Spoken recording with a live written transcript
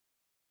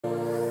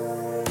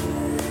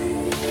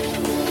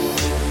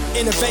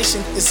Innovation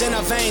is in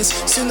our veins.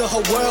 Soon the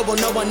whole world will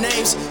know our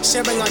names.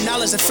 Sharing our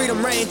knowledge and freedom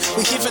reign.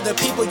 We here for the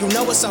people, you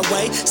know it's our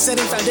way.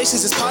 Setting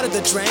foundations is part of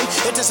the dream.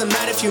 It doesn't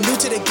matter if you're new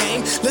to the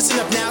game. Listen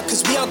up now,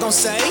 cause we all gon'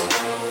 say,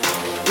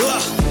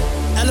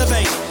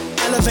 elevate,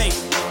 elevate,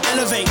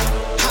 elevate,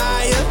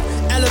 higher,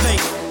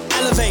 elevate,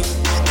 elevate,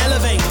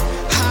 elevate,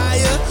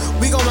 higher.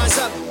 We gon' rise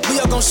up, we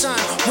all gon'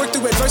 shine. Work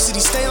through adversity,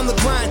 stay on the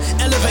grind.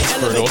 Elevate,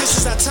 elevate, this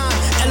is our time.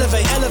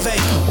 Elevate, elevate.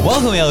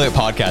 Welcome to the Elevate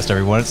Podcast,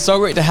 everyone. It's so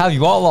great to have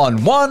you all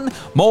on one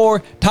more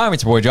time.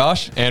 It's your boy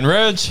Josh. And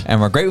Reg.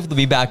 And we're grateful to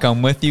be back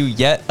on with you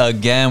yet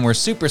again. We're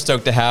super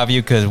stoked to have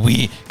you because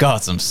we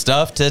got some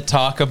stuff to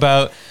talk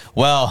about.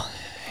 Well,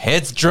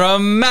 it's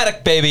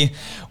dramatic, baby.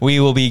 We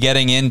will be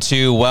getting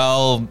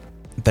into,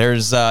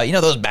 there's,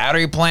 those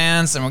battery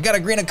plants, and we've got a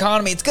green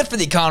economy. It's good for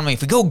the economy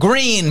if we go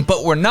green,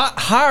 but we're not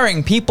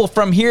hiring people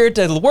from here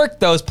to work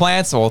those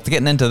plants. So we'll be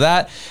getting into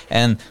that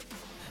and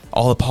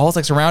all the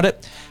politics around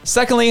it.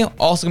 Secondly,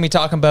 also going to be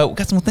talking about, we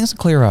got some things to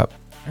clear up.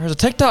 There's a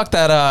TikTok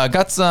that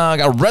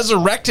got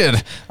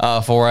resurrected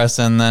for us,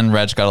 and then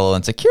Reg got a little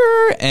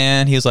insecure,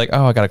 and he was like,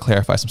 I got to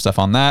clarify some stuff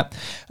on that.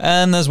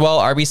 And as well,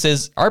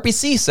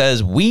 RBC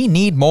says we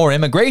need more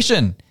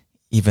immigration,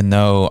 even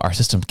though our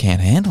system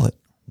can't handle it.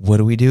 What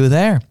do we do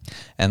there?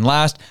 And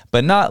last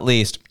but not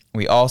least,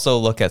 we also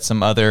look at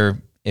some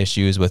other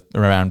issues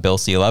around Bill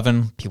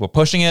C-11, people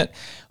pushing it,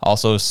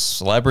 also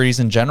celebrities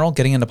in general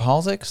getting into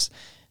politics,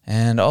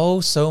 and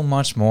so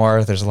much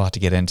more. There's a lot to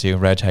get into.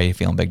 Reg, how you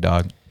feeling, big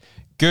dog?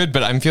 Good,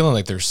 but I'm feeling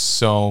like there's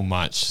so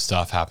much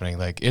stuff happening.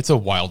 Like, it's a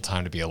wild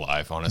time to be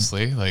alive,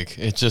 honestly. Like,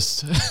 it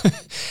just,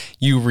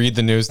 you read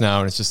the news now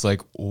and it's just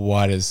like,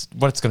 what's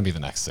going to be the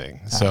next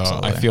thing? Absolutely. So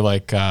I feel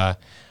like,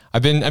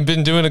 I've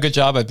been doing a good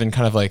job. I've been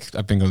going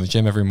to the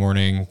gym every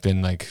morning,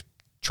 been like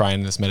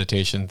trying this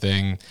meditation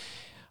thing.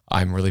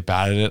 I'm really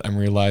bad at it. I'm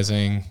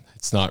realizing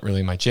it's not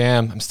really my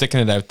jam. I'm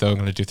sticking it out though. I'm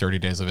going to do 30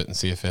 days of it and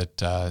see if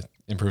it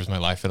improves my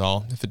life at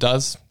all. If it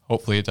does,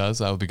 hopefully it does.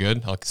 That would be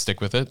good. I'll stick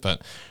with it.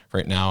 But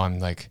right now I'm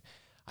like,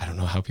 I don't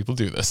know how people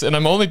do this. And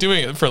I'm only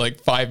doing it for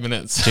like 5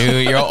 minutes.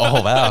 Dude,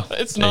 wow.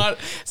 It's not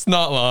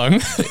long.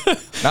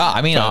 No,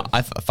 I mean,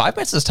 5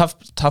 minutes is a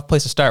tough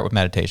place to start with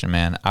meditation,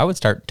 man. I would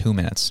start 2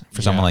 minutes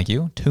for someone like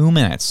you. 2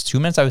 minutes. 2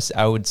 minutes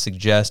I would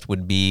suggest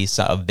would be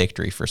a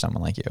victory for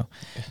someone like you.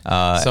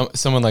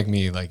 Someone like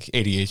me, like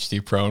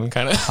ADHD prone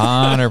kind of.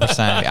 100%.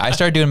 I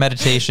started doing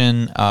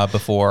meditation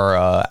before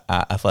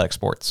athletic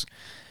sports.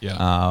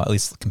 Yeah. At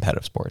least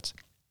competitive sports.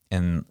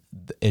 And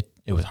it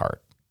was hard.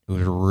 It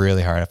was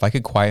really hard. If I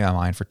could quiet my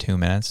mind for 2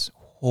 minutes,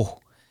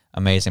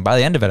 amazing. By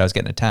the end of it, I was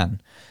getting a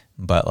 10.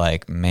 But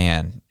like,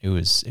 man, it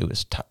was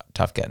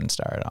tough getting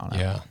started on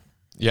it.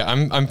 Yeah.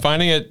 I'm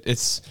finding it.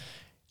 It's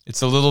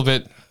a little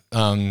bit.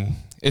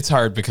 It's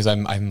hard because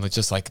I'm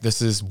just like,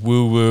 this is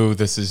woo woo.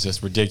 This is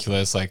just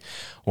ridiculous. Like,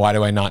 why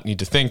do I not need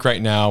to think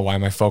right now? Why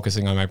am I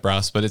focusing on my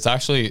breaths? But it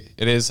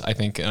is. I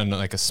think on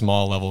like a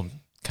small level,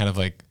 kind of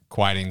like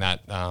quieting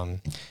that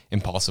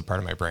impulsive part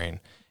of my brain.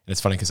 And it's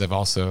funny because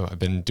I've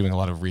been doing a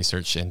lot of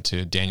research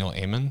into Daniel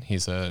Amen.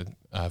 He's a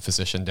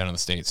physician down in the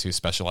States who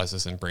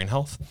specializes in brain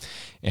health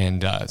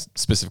and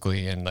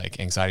specifically in like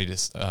anxiety,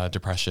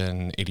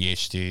 depression,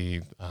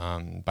 ADHD,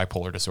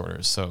 bipolar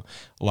disorders. So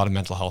a lot of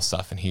mental health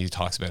stuff. And he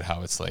talks about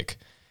how it's like,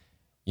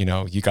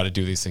 you got to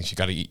do these things. You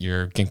got to eat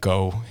your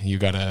ginkgo. You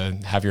got to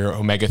have your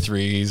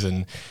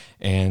omega-3s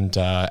and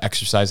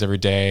exercise every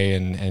day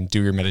and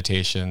do your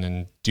meditation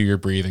and do your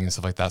breathing and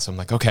stuff like that. So I'm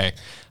like, okay,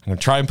 I'm going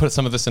to try and put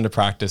some of this into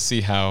practice,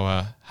 see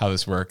how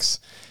this works.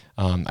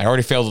 I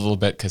already failed a little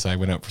bit because I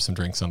went out for some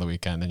drinks on the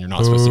weekend and you're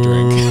not supposed to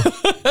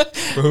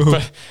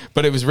drink.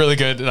 but it was really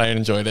good and I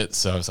enjoyed it.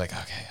 So I was like,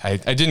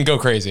 okay, I didn't go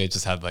crazy. I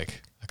just had like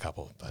a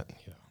couple, but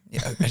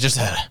Yeah, I just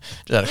had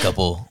a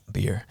couple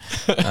beer.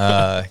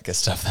 Good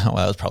stuff. Well,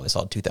 that was probably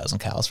solid 2,000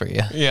 calories for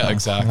you. Yeah,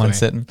 exactly. One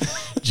sitting.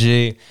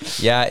 Gee.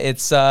 Yeah,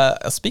 it's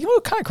speaking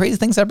of kind of crazy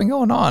things that have been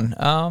going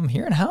on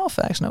here in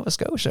Halifax, Nova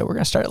Scotia. We're going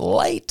to start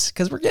light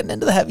because we're getting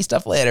into the heavy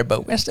stuff later, but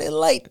we're going to stay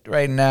light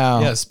right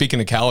now. Yeah,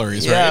 speaking of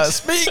calories, right? Yeah,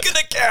 speaking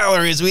of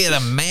calories, we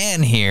had a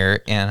man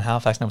here in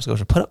Halifax, Nova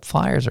Scotia, put up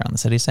flyers around the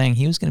city saying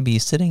he was going to be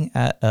sitting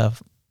at a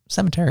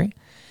cemetery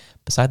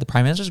beside the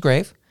Prime Minister's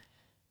grave,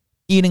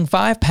 eating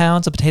 5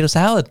 pounds of potato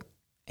salad.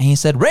 And he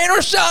said, rain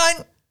or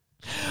shine,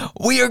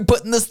 we are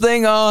putting this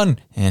thing on.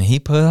 And he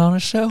put on a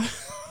show.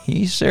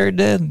 He sure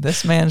did.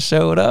 This man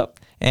showed up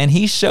and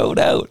he showed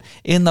out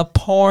in the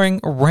pouring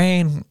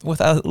rain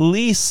with at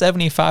least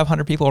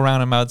 7,500 people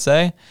around him, I would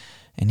say.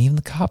 And even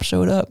the cops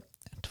showed up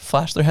to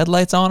flash their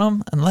headlights on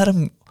him and let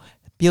him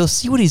be able to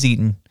see what he's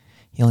eating.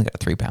 He only got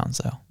 3 pounds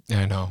though.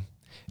 Yeah, I know.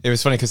 It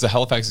was funny because the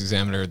Halifax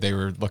Examiner, they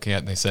were looking at it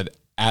and they said,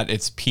 at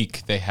its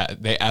peak, they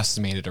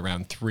estimated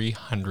around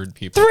 300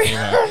 people came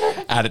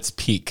out at its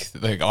peak.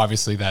 Like,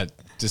 obviously that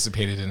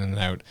dissipated in and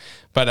out.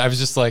 But I was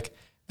just like,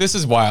 this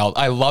is wild.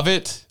 I love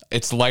it.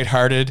 It's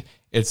lighthearted.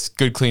 It's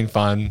good, clean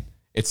fun.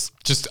 It's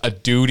just a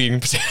dude eating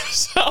potato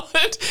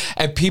salad.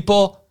 And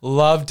people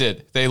loved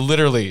it. They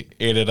literally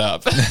ate it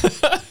up.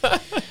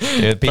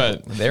 Dude,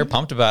 they were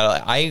pumped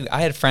about it.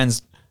 I had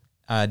friends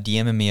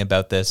DMing me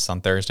about this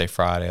on Thursday,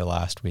 Friday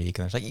last week.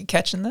 And they're like, you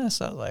catching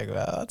this? I was like,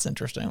 well, that's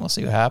interesting. We'll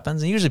see what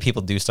happens. And usually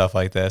people do stuff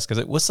like this because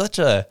it was such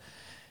a,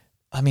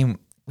 I mean,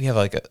 we have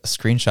like a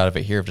screenshot of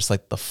it here of just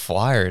like the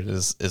flyer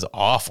is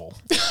awful.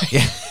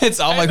 It's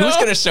all like, who's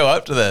going to show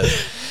up to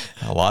this?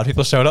 A lot of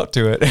people showed up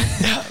to it.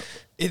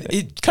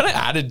 It kind of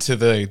added to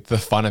the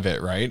fun of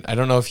it, right? I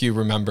don't know if you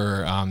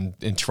remember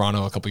in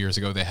Toronto a couple years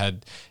ago, they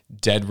had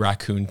Dead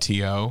Raccoon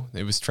TO.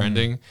 It was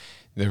trending.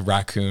 The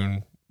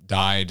raccoon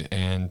died,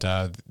 and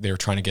they were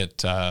trying to get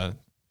the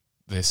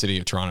city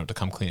of Toronto to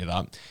come clean it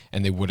up,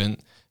 and they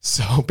wouldn't.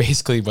 So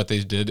basically what they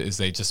did is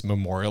they just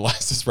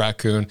memorialized this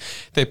raccoon.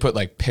 They put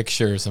like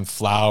pictures and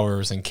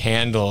flowers and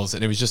candles,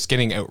 and it was just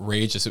getting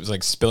outrageous. It was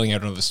like spilling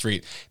out onto the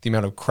street, the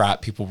amount of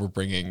crap people were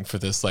bringing for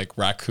this like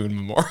raccoon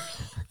memorial.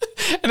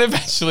 And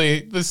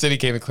eventually the city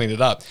came and cleaned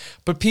it up.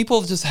 But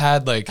people just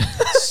had like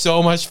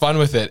so much fun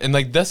with it. And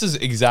like, this is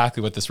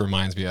exactly what this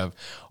reminds me of.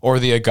 Or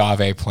the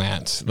agave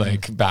plant,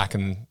 like back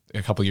in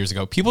a couple years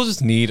ago. People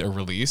just need a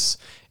release.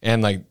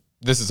 And like,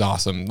 this is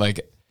awesome. Like,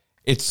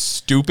 it's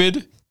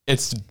stupid.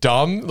 It's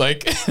dumb.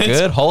 Like,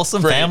 good,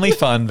 wholesome family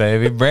fun,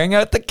 baby. Bring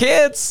out the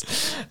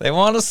kids. They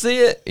want to see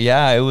it.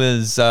 Yeah, it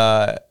was,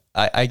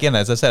 again,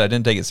 as I said, I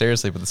didn't take it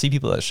seriously, but the see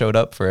people that showed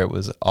up for it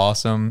was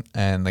awesome.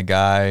 And the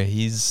guy,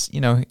 he's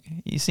seen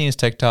his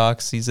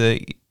TikToks. He's a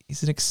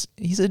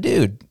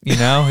dude,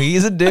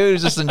 he's a dude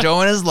who's just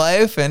enjoying his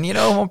life, and,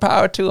 more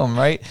power to him.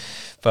 Right.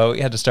 But we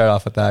had to start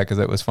off with that because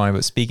it was funny.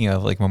 But speaking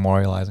of like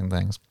memorializing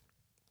things,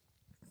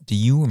 do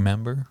you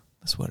remember,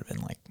 this would have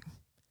been like,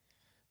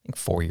 I think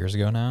 4 years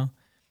ago now,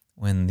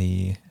 when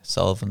the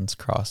Sullivan's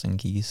Crossing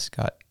geese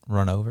got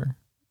run over?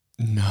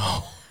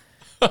 No.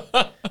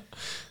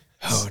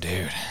 Oh,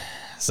 dude.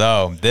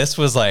 So this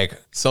was like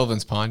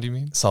Sullivan's Pond, you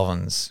mean?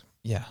 Sullivan's,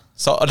 yeah.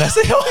 So that's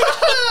it.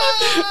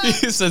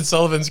 You said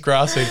Sullivan's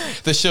Crossing,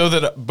 the show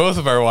that both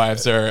of our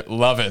wives are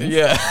loving.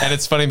 Yeah. And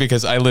it's funny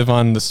because I live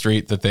on the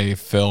street that they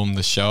film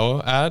the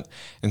show at.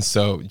 And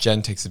so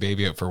Jen takes the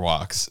baby out for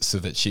walks so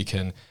that she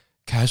can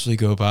casually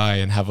go by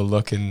and have a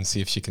look and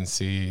see if she can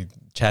see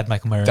Chad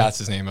Michael Murray. That's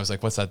his name. I was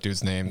like, what's that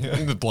dude's name? Yeah.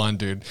 The blonde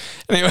dude.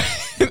 Anyway,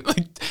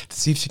 like to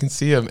see if she can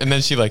see him. And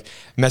then she like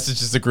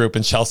messages the group,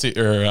 and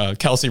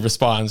Kelsey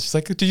responds. She's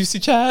like, "Do you see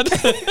Chad?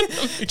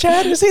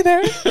 Chad, is he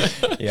there?"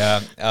 Yeah.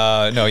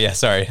 No. Yeah.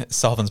 Sorry.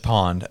 Sullivan's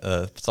Pond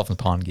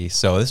geese.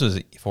 So this was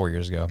 4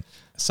 years ago.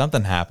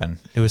 Something happened.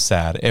 It was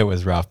sad. It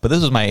was rough. But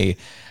this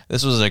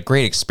was a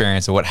great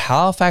experience of what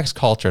Halifax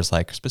culture is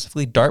like,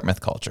 specifically Dartmouth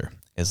culture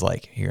is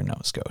like here in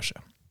Nova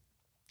Scotia.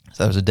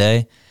 So there was a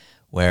day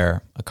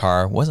where a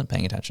car wasn't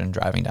paying attention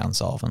driving down would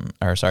have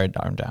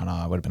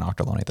been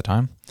Octoloni at the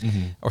time.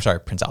 Mm-hmm.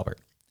 Prince Albert.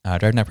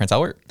 Driving down Prince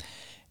Albert.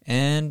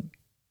 And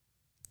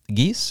the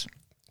geese,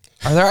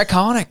 they're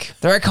iconic.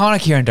 They're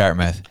iconic here in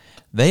Dartmouth.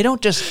 They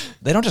don't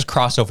just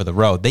cross over the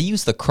road. They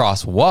use the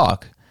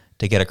crosswalk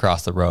to get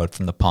across the road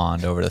from the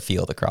pond over the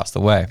field across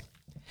the way.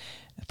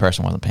 The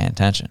person wasn't paying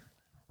attention.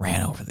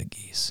 Ran over the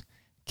geese.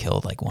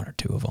 Killed like one or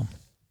two of them.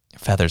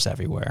 Feathers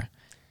everywhere.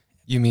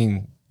 You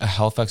mean a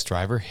Halifax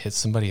driver hit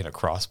somebody at a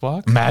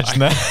crosswalk? Imagine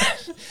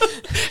that.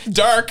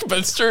 Dark, but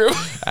it's true.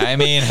 I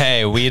mean,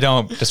 hey, we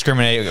don't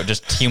discriminate,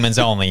 just humans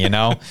only,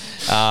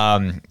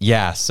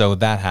 Yeah, so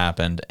that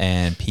happened,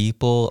 and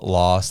people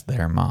lost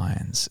their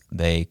minds.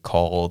 They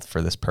called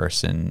for this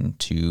person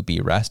to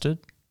be arrested.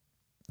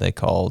 They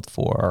called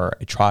for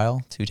a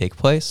trial to take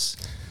place.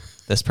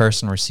 This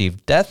person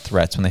received death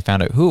threats when they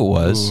found out who it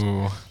was.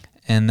 Ooh.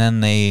 And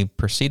then they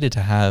proceeded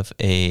to have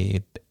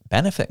a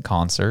benefit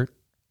concert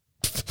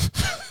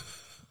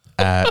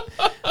at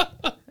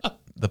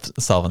the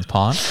Sullivan's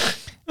Pond.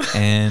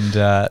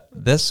 And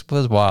this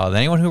was wild.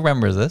 Anyone who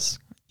remembers this,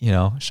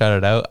 shout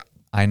it out.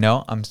 I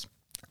know I'm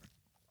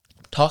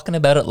talking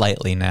about it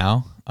lightly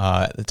now.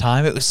 At the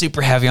time, it was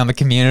super heavy on the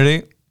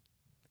community.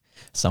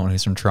 Someone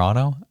who's from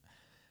Toronto,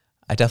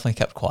 I definitely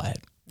kept quiet.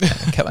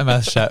 I kept my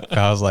mouth shut.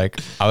 I was like,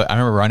 I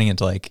remember running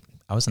into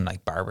I was in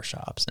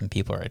barbershops, and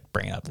people are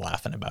bringing up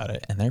laughing about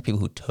it. And there are people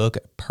who took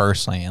it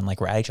personally and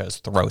were at each other's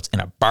throats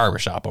in a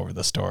barbershop over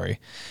the story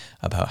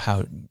about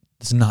how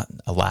it's not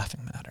a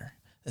laughing matter.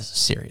 This is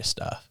serious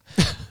stuff.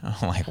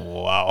 I'm like,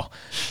 wow,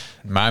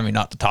 remind me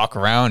not to talk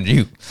around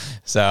you.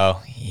 So,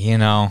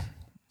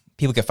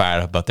 people get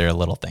fired up about their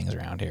little things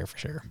around here for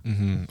sure.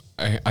 Mm-hmm.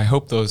 I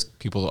hope those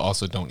people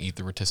also don't eat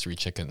the rotisserie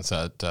chickens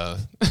at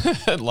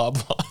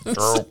Loblaws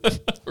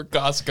or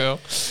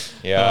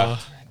Costco. Yeah.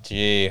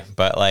 Gee,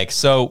 but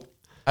so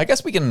I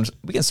guess we can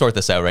sort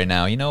this out right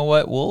now. You know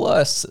what?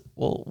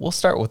 We'll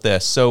start with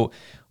this. So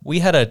we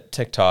had a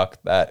TikTok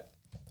that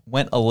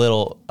went a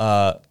little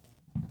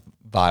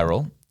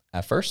viral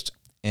at first,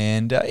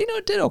 and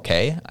it did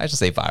okay. I should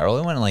say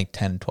viral. It went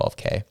 10,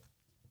 12K,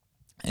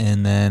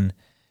 and then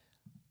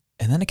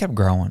it kept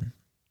growing.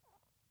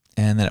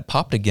 And then it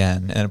popped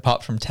again, and it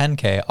popped from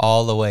 10K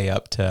all the way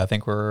up to, I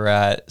think we're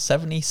at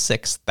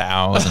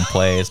 76,000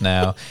 plays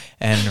now.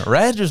 And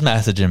Reg was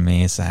messaging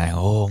me saying,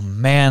 oh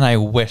man, I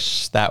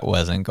wish that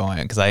wasn't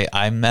going, because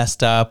I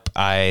messed up.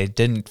 I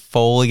didn't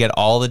fully get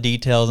all the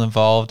details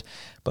involved,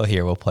 But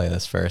here, we'll play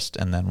this first,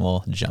 and then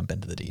we'll jump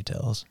into the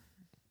details.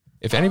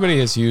 If anybody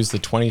has used the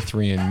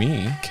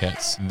 23andMe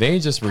kits, they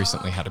just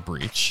recently had a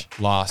breach,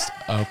 lost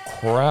a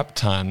crap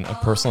ton of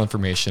personal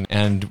information,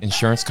 and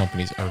insurance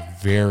companies are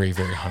very,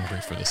 very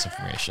hungry for this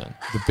information.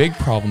 The big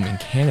problem in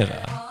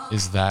Canada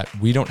is that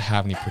we don't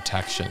have any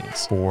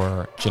protections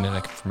for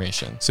genetic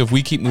information. So if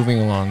we keep moving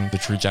along the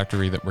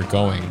trajectory that we're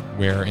going,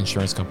 where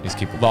insurance companies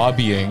keep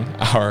lobbying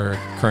our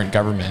current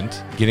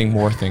government, getting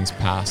more things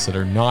passed that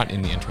are not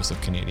in the interest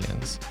of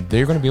Canadians,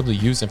 they're going to be able to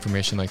use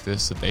information like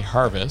this that they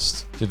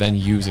harvest to then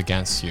use against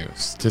you.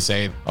 To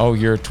say, oh,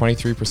 you're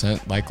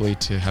 23% likely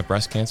to have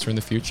breast cancer in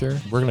the future,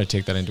 we're going to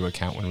take that into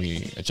account when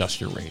we adjust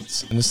your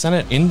rates. And the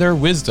Senate, in their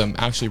wisdom,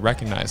 actually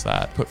recognized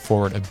that, put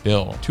forward a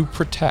bill to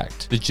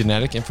protect the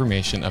genetic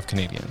information of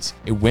Canadians.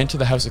 It went to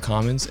the House of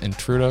Commons and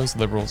Trudeau's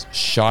Liberals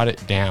shot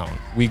it down.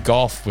 We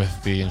golf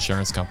with the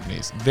insurance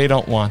companies. They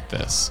don't want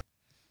this.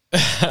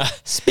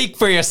 Speak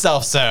for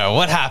yourself, sir.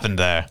 What happened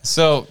there?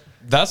 So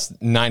that's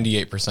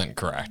 98%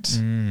 correct.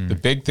 The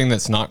big thing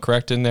that's not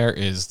correct in there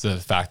is the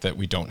fact that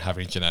we don't have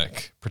any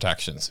genetic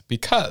protections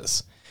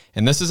because,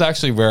 and this is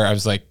actually where I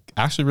was like,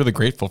 actually really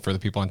grateful for the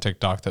people on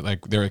TikTok that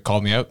like, they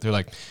called me out. They're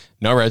like,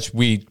 no, Reg,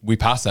 we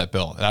passed that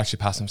bill. It actually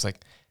passed. I was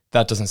like,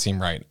 that doesn't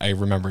seem right. I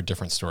remember a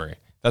different story.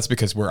 That's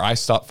because where I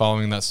stopped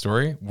following that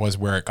story was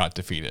where it got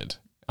defeated.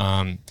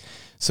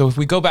 So if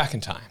we go back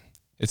in time,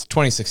 it's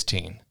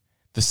 2016.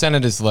 The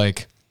Senate is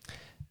like,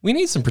 we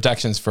need some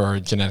protections for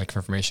genetic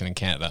information in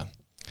Canada.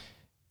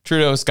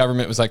 Trudeau's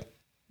government was like,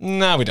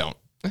 no, we don't.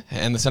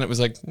 And the Senate was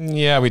like,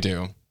 yeah, we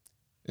do.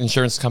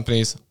 Insurance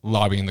companies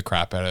lobbying the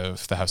crap out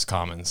of the House of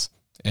Commons.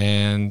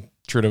 And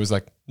Trudeau was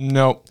like,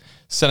 nope.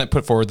 Senate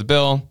put forward the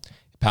bill.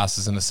 It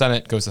passes in the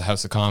Senate, goes to the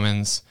House of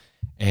Commons,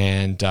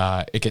 and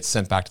it gets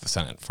sent back to the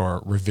Senate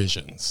for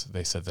revisions.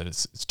 They said that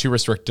it's too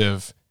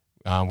restrictive.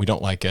 We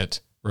don't like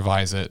it.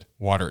 Revise it.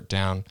 Water it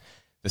down.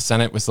 The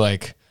Senate was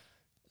like,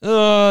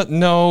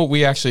 no,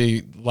 we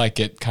actually like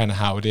it kind of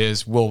how it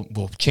is.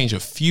 We'll change a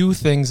few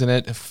things in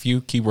it, a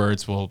few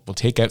keywords. We'll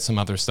take out some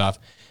other stuff.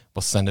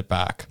 We'll send it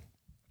back.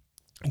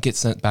 It gets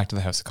sent back to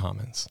the House of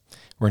Commons.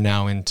 We're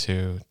now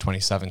into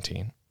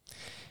 2017.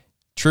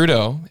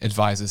 Trudeau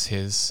advises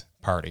his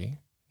party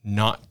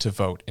not to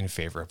vote in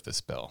favor of this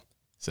bill.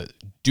 He says,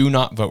 do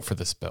not vote for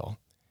this bill.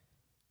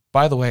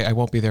 By the way, I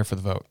won't be there for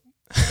the vote.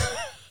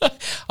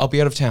 I'll be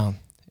out of town.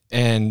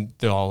 And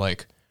they're all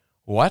like,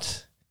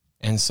 what?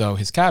 And so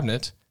his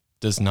cabinet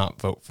does not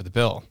vote for the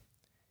bill.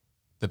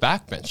 The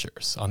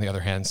backbenchers, on the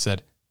other hand,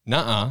 said,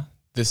 nuh-uh,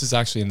 this is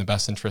actually in the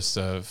best interests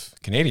of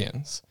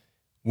Canadians.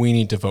 We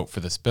need to vote for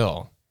this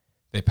bill.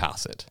 They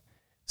pass it.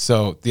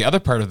 So the other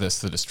part of this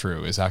that is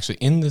true is actually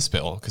in this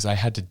bill, because I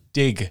had to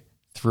dig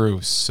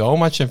through so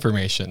much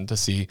information to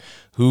see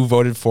who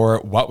voted for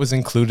it, what was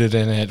included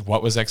in it,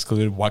 what was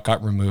excluded, what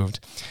got removed.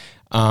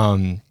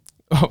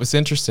 What was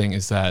interesting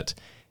is that,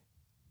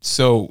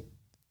 so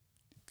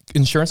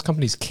insurance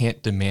companies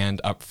can't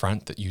demand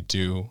upfront that you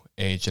do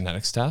a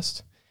genetics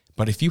test,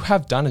 but if you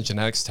have done a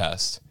genetics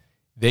test,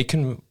 they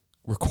can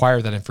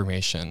require that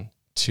information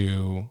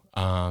to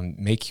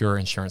make your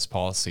insurance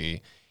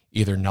policy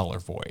either null or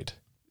void.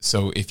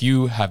 So if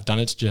you have done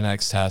a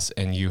genetics test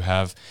and you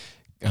have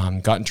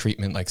gotten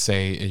treatment, like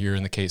say you're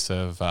in the case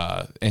of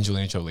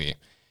Angelina Jolie,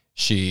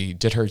 she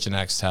did her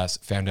genetics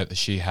test, found out that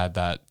she had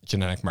that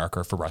genetic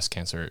marker for breast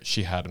cancer.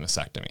 She had a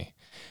mastectomy.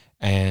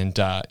 And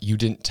you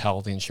didn't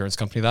tell the insurance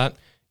company that,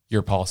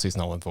 your policy is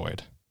null and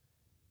void.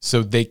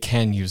 So they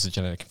can use the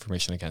genetic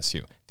information against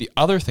you. The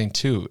other thing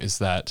too is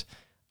that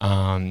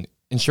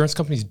insurance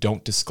companies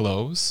don't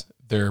disclose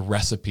their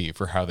recipe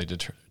for how they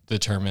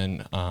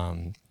determine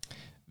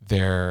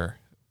their,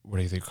 what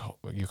do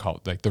you call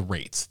it, like the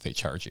rates they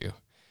charge you.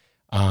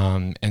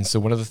 And so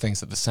one of the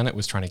things that the Senate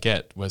was trying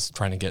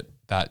to get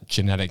that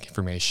genetic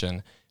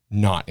information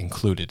not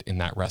included in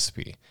that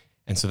recipe.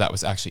 And so that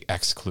was actually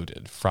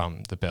excluded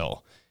from the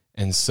bill.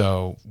 And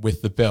so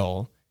with the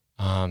bill,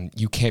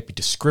 you can't be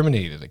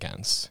discriminated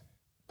against.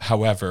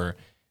 However,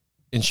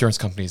 insurance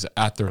companies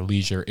at their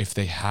leisure, if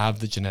they have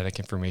the genetic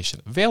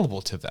information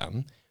available to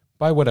them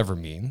by whatever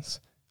means,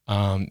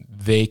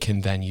 they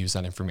can then use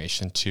that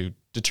information to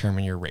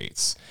determine your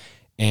rates.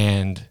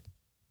 And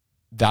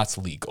that's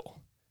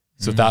legal.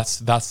 So that's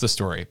the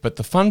story. But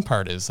the fun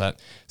part is that,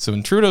 so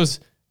when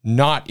Trudeau's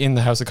not in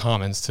the House of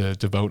Commons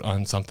to vote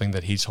on something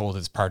that he told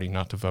his party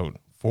not to vote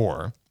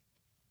for,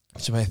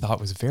 which I thought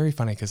was very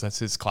funny because that's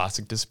his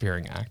classic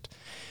disappearing act.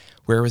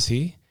 Where was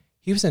he?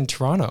 He was in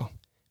Toronto,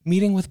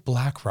 meeting with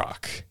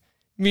BlackRock,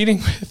 meeting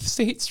with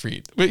State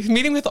Street,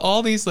 meeting with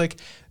all these like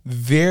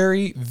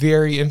very,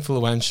 very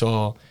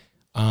influential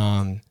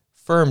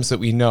firms that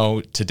we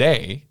know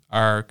today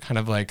are kind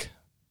of like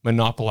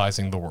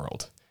monopolizing the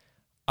world.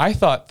 I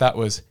thought that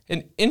was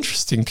an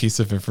interesting piece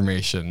of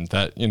information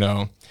that, you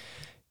know,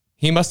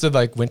 he must have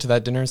like went to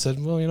that dinner and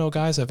said, well, you know,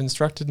 guys, I've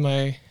instructed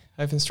my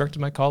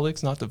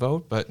colleagues not to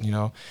vote, but, you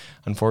know,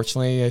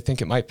 unfortunately, I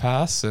think it might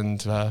pass.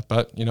 And,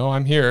 but, you know,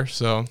 I'm here.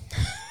 So,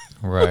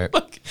 right.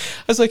 I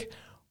was like,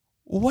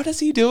 what is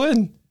he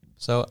doing?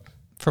 So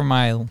for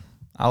my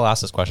I'll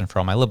ask this question for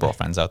all my liberal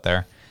friends out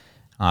there.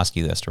 I'll ask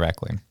you this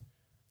directly.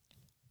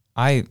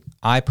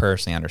 I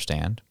personally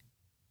understand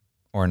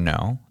or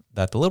know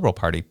that the Liberal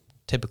Party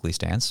typically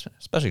stands,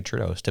 especially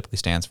Trudeau, typically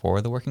stands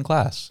for the working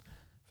class,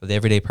 for the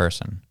everyday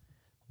person.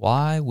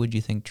 Why would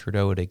you think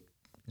Trudeau would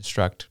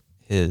instruct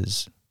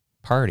his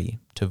party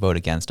to vote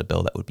against a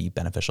bill that would be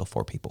beneficial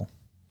for people?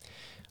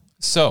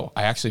 So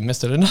I actually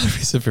missed out another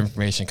piece of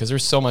information because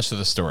there's so much to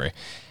the story.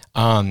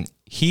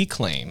 He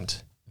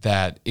claimed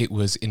that it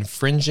was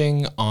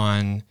infringing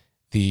on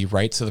the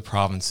rights of the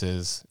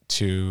provinces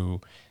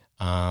to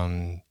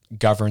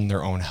govern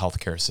their own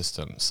healthcare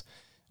systems.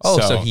 Oh,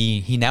 so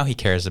he now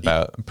cares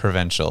about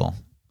provincial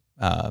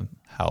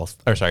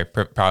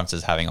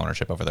provinces having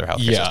ownership over their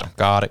healthcare system.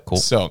 Got it. Cool.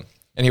 So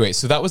anyway,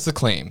 so that was the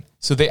claim.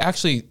 So they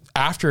actually,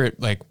 after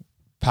it like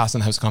passed in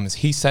the House of Commons,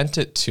 he sent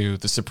it to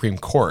the Supreme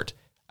Court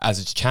as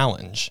its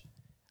challenge.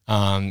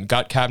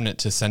 Got cabinet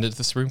to send it to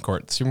the Supreme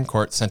Court. The Supreme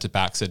Court sent it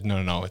back, said,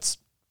 no, it's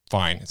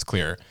fine. It's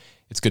clear.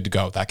 It's good to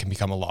go. That can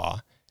become a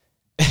law.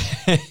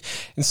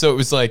 And so it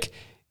was like,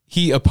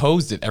 he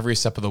opposed it every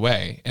step of the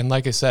way. And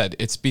like I said,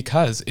 it's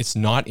because it's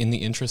not in the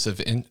interest of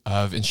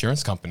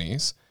insurance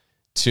companies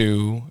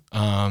to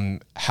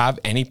have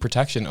any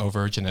protection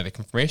over genetic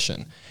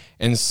information.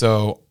 And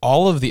so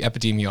all of the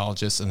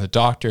epidemiologists and the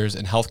doctors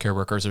and healthcare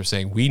workers are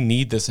saying, we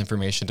need this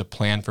information to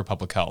plan for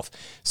public health,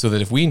 so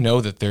that if we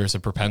know that there's a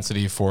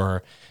propensity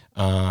for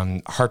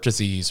heart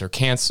disease or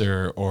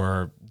cancer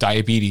or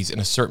diabetes in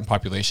a certain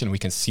population, we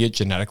can see it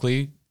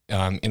genetically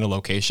in a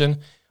location,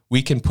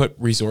 we can put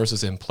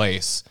resources in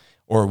place,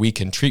 or we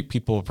can treat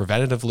people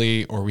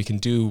preventatively, or we can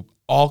do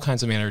all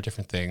kinds of manner of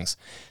different things.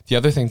 The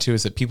other thing too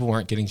is that people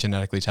weren't getting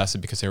genetically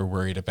tested because they were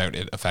worried about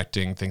it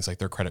affecting things like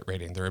their credit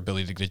rating, their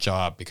ability to get a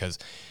job, because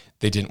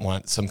they didn't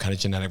want some kind of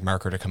genetic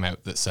marker to come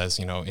out that says,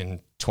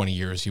 in 20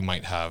 years you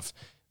might have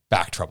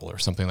back trouble or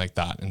something like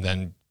that, and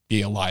then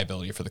be a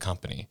liability for the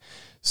company.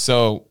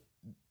 So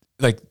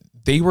like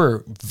they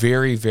were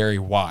very, very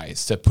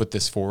wise to put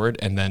this forward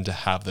and then to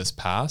have this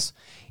pass.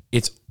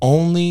 It's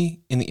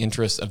only in the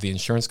interest of the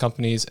insurance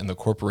companies and the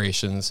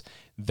corporations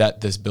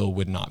that this bill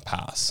would not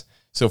pass.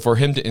 So for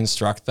him to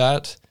instruct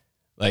that,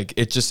 like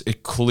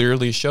it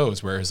clearly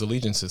shows where his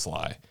allegiances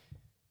lie.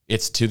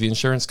 It's to the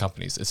insurance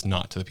companies. It's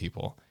not to the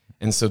people.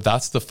 And so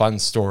that's the fun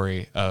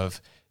story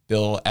of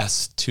Bill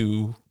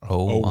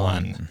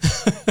S-201.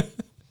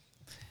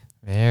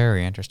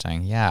 Very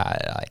interesting. Yeah,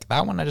 like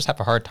that one I just have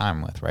a hard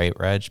time with, right,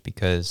 Reg?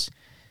 Because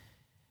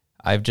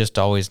I've just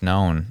always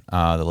known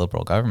the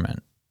Liberal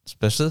government,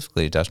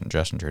 specifically Justin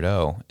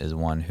Trudeau, is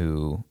one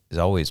who is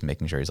always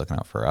making sure he's looking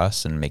out for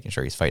us and making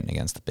sure he's fighting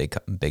against the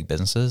big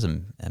businesses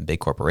and big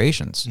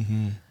corporations.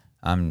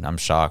 Mm-hmm. I'm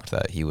shocked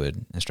that he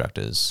would instruct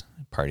his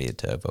party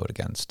to vote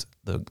against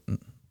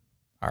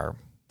our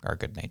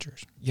good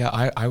natures.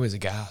 Yeah, I was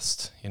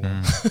aghast,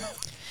 And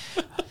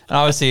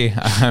obviously,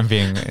 I'm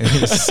being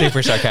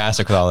super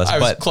sarcastic with all this. I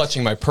was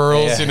clutching my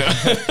pearls,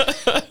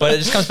 But it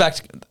just comes back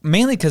to,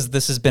 mainly because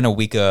this has been a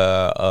week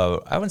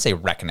of, I wouldn't say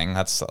reckoning.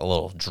 That's a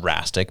little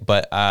drastic,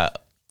 but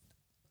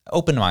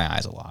opened my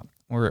eyes a lot.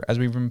 As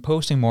we've been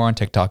posting more on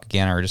TikTok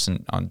again, or just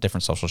on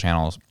different social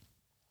channels,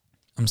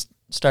 I'm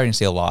starting to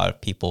see a lot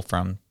of people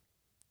from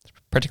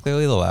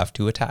particularly the left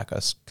who attack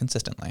us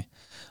consistently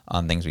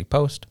on things we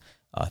post,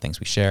 things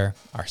we share,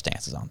 our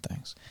stances on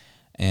things.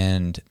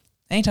 And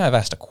anytime I've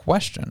asked a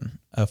question,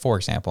 for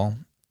example,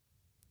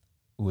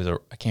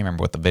 I can't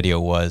remember what the video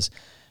was,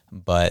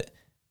 but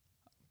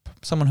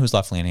someone who's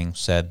left-leaning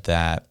said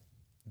that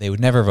they would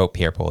never vote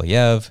Pierre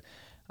Poilievre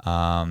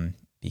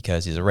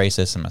because he's a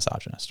racist and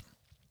misogynist.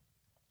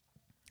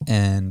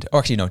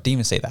 Didn't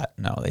even say that.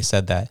 No, they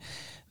said that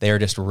they are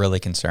just really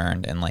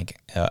concerned and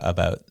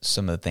about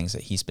some of the things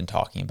that he's been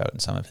talking about in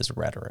some of his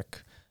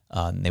rhetoric.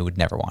 They would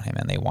never want him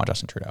in. They want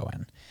Justin Trudeau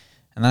in.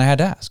 And then I had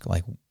to ask,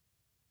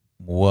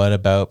 what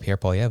about Pierre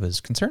Poilievre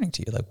is concerning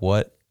to you?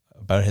 What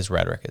about his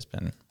rhetoric has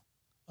been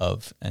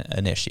of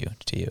an issue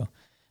to you?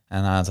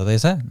 And that's what they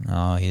said.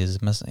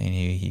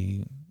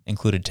 He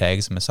included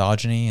tags of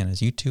misogyny in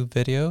his YouTube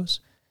videos,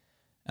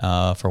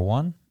 for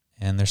one.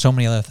 And there's so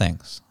many other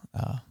things,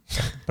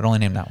 but only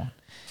name that one.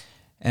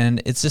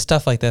 And it's just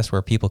stuff like this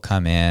where people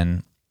come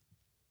in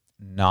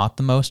not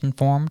the most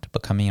informed,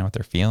 but coming in with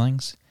their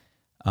feelings,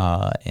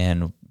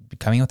 and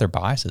coming in with their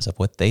biases of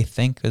what they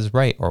think is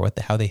right or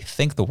how they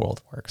think the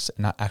world works,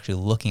 and not actually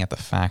looking at the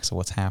facts of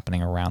what's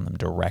happening around them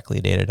directly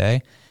day to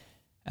day.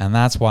 And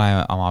that's why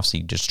I'm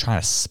obviously just trying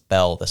to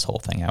spell this whole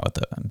thing out with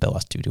the Bill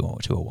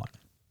S-201.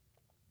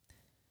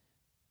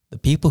 The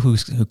people who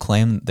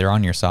claim they're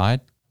on your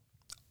side,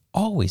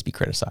 always be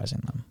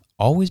criticizing them.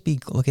 Always be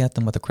looking at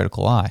them with a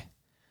critical eye.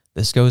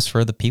 This goes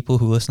for the people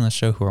who listen to the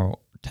show who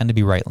tend to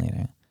be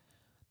right-leaning.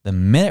 The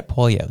minute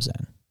Poilievre's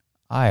in,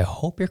 I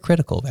hope you're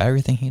critical of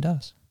everything he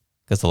does,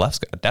 because the left's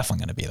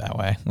definitely going to be that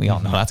way. We all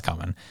know that's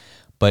coming.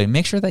 But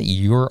make sure that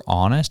you're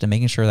honest and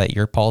making sure that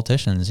your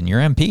politicians and your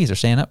MPs are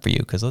standing up for you,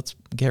 because let's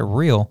get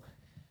real.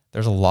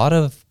 There's a lot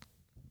of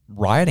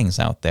riotings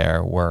out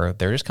there where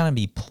they're just going to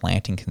be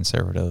planting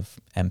conservative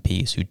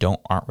MPs who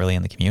aren't really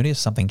in the community. It's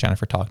something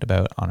Jennifer talked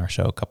about on our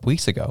show a couple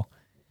weeks ago.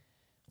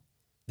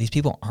 These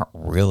people aren't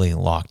really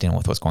locked in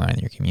with what's going on in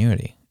your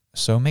community.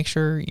 So make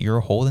sure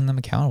you're holding them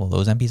accountable,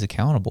 those MPs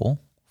accountable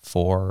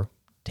for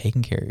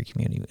taking care of your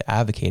community,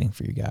 advocating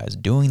for you guys,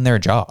 doing their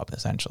job,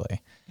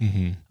 essentially.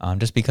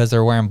 Just because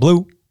they're wearing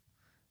blue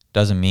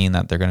doesn't mean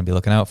that they're going to be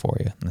looking out for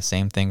you. And the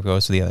same thing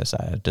goes to the other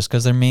side. Just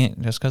because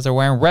they're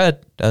wearing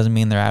red doesn't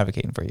mean they're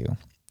advocating for you.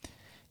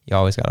 You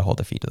always got to hold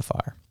their feet to the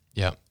fire.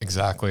 Yeah,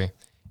 exactly.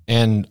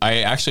 And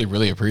I actually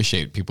really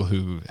appreciate people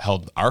who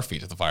held our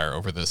feet to the fire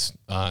over this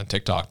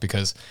TikTok,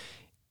 because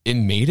it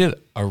made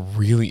it a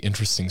really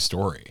interesting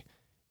story.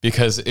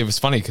 Because it was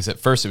funny, because at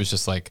first it was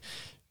just like,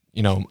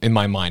 you know, in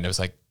my mind, I was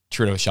like,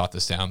 Trudeau shot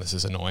this down. This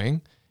is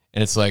annoying.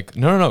 And it's like,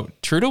 no.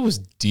 Trudeau was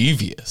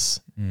devious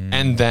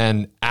and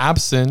then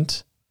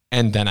absent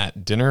and then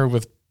at dinner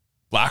with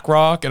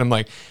BlackRock. And I'm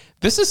like,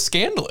 this is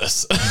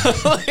scandalous.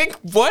 Like,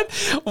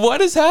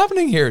 what is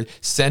happening here?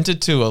 Sent it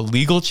to a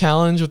legal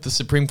challenge with the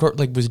Supreme Court,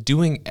 like was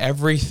doing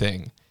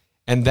everything.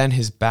 And then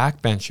his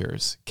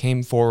backbenchers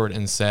came forward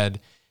and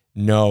said,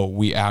 no,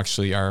 we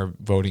actually are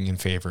voting in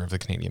favor of the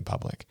Canadian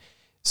public.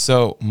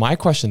 So my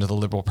question to the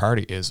Liberal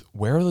Party is,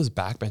 where are those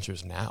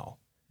backbenchers now?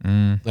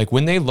 Like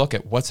when they look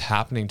at what's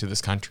happening to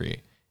this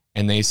country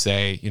and they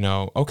say, you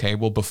know, okay,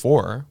 well,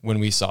 before when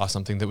we saw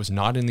something that was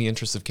not in the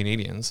interest of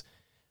Canadians,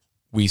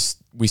 we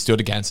stood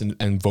against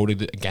and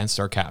voted against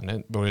our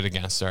cabinet, voted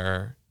against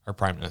our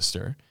prime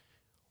minister.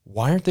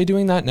 Why aren't they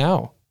doing that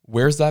now?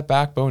 Where's that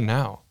backbone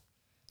now?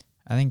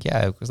 I think,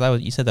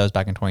 because you said that was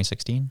back in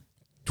 2016?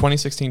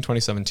 2016,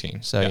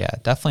 2017. So yeah,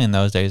 definitely in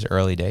those days,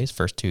 early days,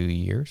 first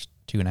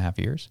 2.5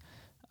 years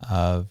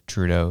of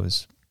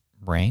Trudeau's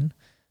reign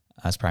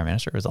as prime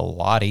minister, it was a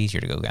lot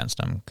easier to go against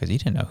him because you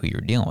didn't know who you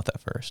were dealing with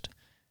at first.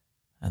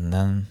 And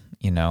then,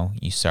 you know,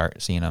 you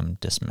start seeing them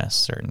dismiss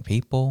certain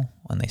people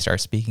when they start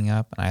speaking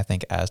up. And I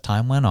think as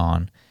time went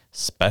on,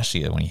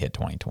 especially when you hit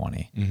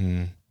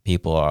 2020,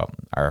 people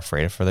are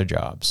afraid for their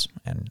jobs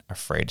and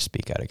afraid to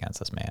speak out against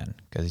this man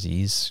because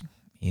he's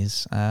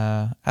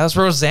as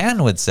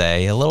Roseanne would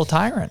say, a little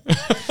tyrant.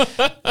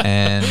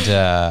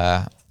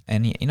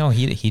 and you know,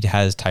 he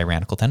has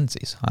tyrannical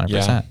tendencies,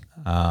 100%.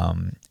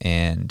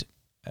 And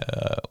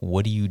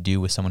what do you do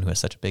with someone who has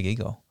such a big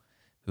ego,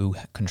 who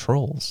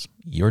controls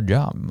your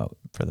job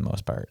for the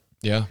most part?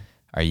 Yeah.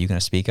 Are you going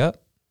to speak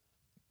up?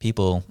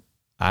 People,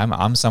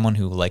 I'm someone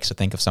who likes to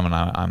think of someone,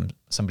 I'm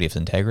somebody of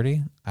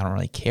integrity. I don't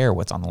really care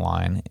what's on the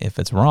line. If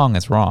it's wrong,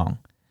 it's wrong.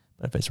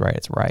 But if it's right,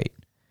 it's right.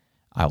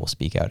 I will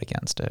speak out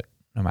against it,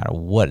 no matter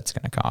what it's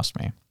going to cost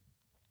me.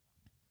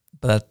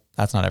 But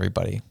that's not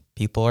everybody.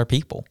 People are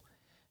people,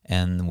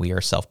 and we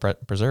are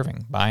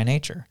self-preserving by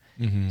nature.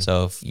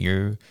 So if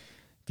you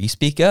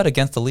speak out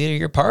against the leader of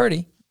your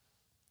party,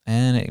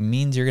 and it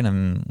means you're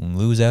going to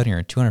lose out on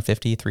your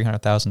 $250,000,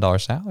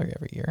 $300,000 salary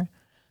every year,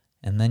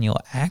 and then you'll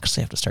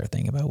actually have to start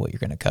thinking about what you're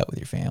going to cut with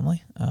your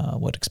family,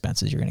 what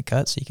expenses you're going to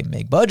cut so you can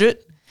make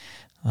budget.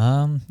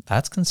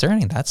 That's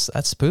concerning. That's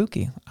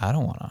spooky. I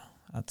don't want to.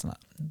 That's not,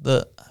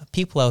 the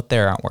people out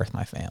there aren't worth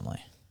my family.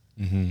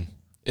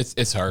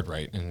 It's hard,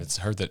 right? And it's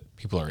hard that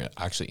people are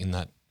actually in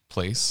that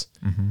place.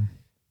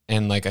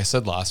 And like I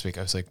said last week,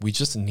 I was like, we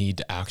just need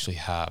to actually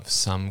have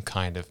some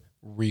kind of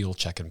real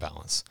check and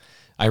balance.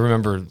 I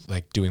remember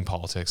like doing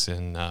politics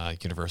in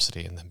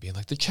university and then being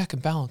like, the check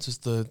and balance is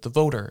the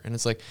voter. And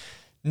it's like,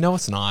 no,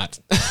 it's not.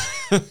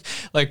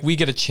 Like we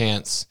get a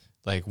chance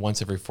like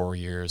once every 4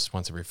 years,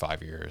 once every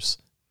 5 years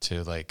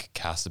to like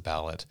cast a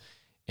ballot.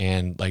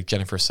 And like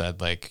Jennifer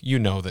said, like, you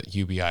know that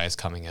UBI is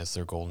coming as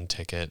their golden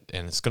ticket,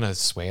 and it's going to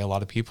sway a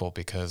lot of people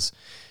because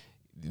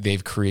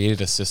they've created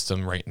a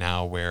system right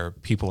now where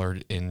people are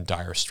in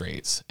dire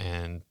straits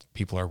and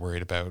people are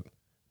worried about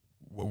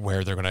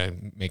where they're going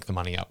to make the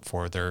money up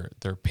for their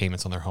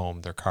payments on their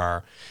home, their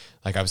car.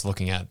 Like I was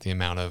looking at the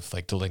amount of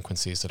like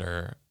delinquencies that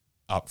are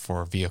up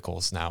for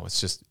vehicles now. It's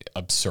just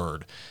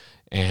absurd.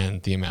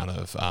 And the amount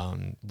of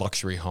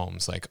luxury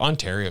homes, like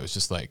Ontario is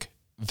just like,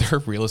 their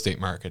real estate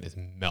market is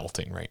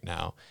melting right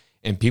now,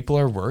 and people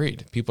are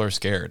worried. People are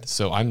scared.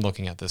 So I'm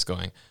looking at this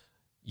going,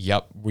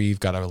 yep, we've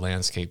got our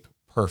landscape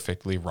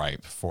perfectly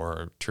ripe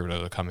for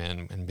Trudeau to come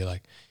in and be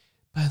like,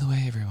 by the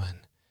way, everyone,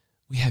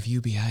 we have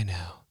UBI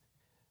now,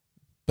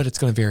 but it's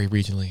going to vary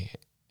regionally,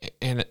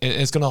 and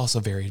it's going to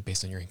also vary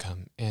based on your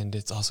income, and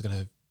it's also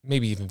going to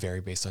maybe even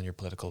vary based on your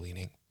political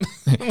leaning.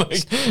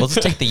 Like, we'll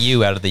just take the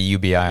U out of the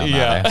UBI on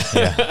that.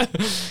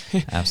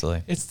 Yeah,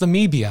 absolutely. It's the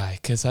me-BI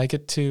because I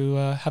get to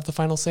have the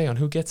final say on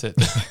who gets it.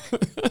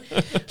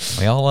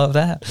 We all love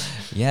that.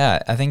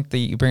 Yeah, I think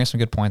you bring up some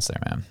good points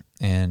there, man.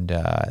 And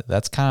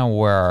that's kind of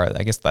where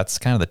I guess that's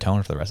kind of the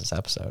tone for the rest of this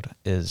episode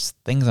is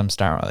things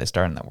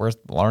starting that we're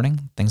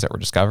learning, things that we're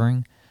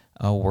discovering.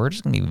 We're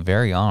just going to be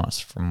very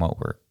honest from what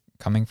we're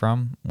coming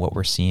from, what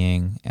we're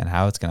seeing, and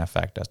how it's going to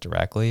affect us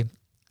directly.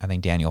 I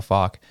think Daniel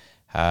Falk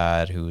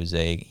he's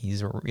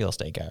a real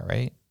estate guy,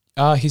 right?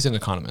 He's an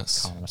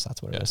economist.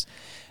 That's what it is.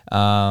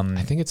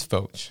 I think it's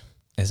Foch.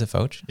 Is it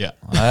Foch? Yeah.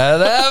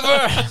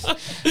 Whatever.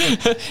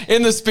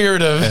 In the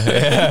spirit of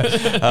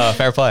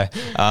Fair play.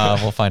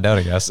 We'll find out,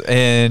 I guess.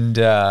 And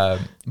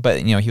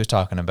but he was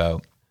talking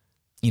about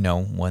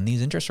when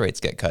these interest rates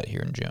get cut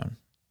here in June.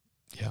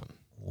 yeah,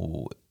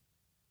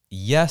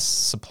 Yes,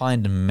 supply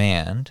and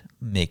demand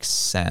makes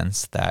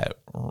sense that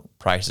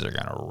prices are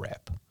going to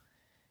rip.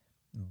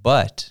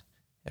 But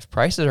if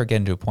prices are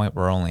getting to a point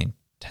where only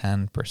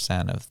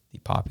 10% of the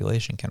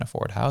population can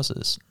afford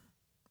houses,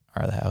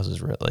 are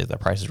the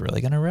prices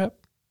really going to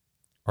rip?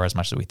 Or as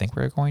much as we think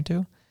we're going to?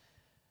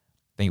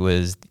 I think it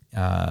was,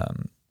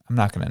 I'm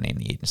not going to name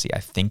the agency.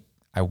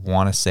 I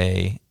want to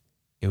say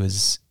it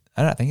was,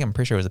 I'm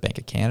pretty sure it was the Bank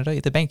of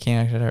Canada. The Bank of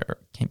Canada or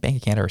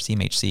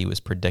CMHC was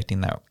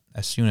predicting that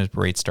as soon as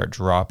rates start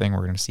dropping, we're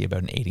going to see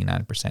about an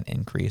 89%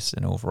 increase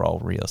in overall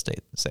real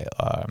estate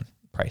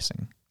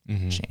pricing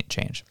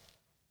change.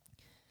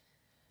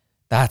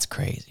 That's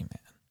crazy, man.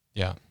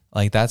 yeah,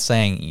 Like that's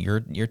saying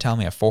you're telling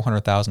me a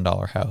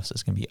 $400,000 house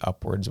is going to be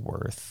upwards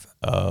worth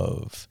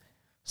of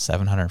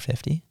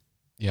 $750.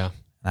 yeah,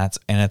 And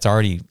it's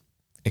already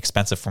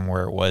expensive from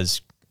where it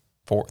was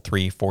 4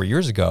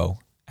 years ago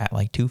at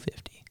like $250.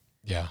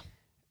 yeah,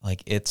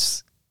 Like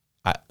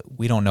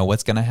we don't know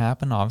what's going to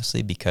happen,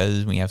 obviously,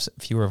 because we have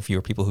fewer and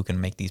fewer people who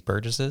can make these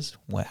purchases.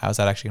 How's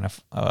that actually going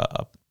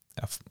to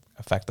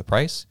affect the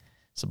price?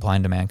 Supply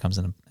and demand comes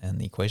in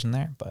the equation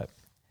there, but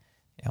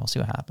yeah, we'll see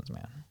what happens,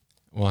 man.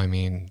 Well, I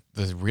mean,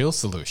 the real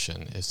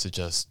solution is to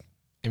just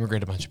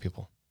immigrate a bunch of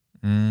people.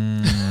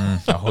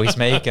 Oh, he's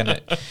making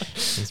it.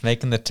 He's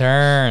making the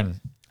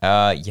turn.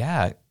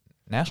 Yeah.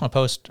 National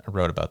Post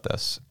wrote about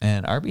this,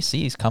 and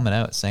RBC is coming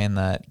out saying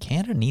that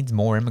Canada needs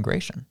more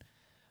immigration,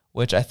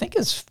 which I think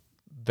is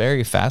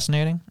very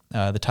fascinating.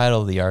 The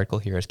title of the article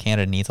here is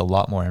Canada needs a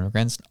lot more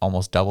immigrants,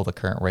 almost double the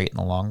current rate in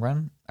the long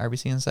run,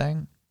 RBC is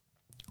saying.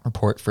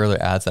 Report further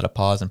adds that a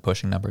pause in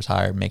pushing numbers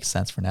higher makes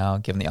sense for now,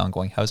 given the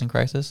ongoing housing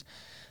crisis.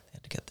 They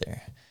have to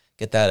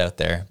get that out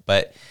there.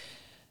 But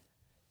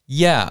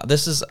yeah,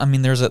 this is,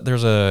 there's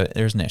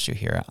an issue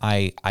here.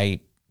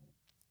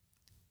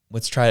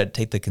 Let's try to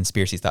take the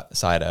conspiracy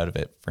side out of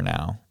it for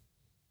now.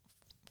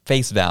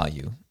 Face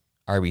value,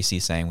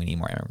 RBC saying we need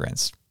more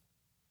immigrants.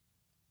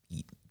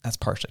 That's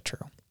partially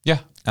true. Yeah,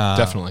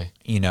 definitely.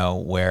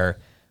 Where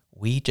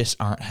we just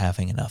aren't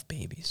having enough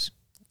babies.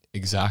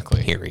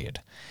 Exactly. Period.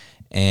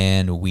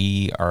 And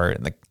we are,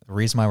 the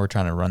reason why we're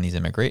trying to run these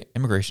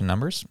immigration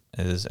numbers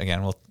is,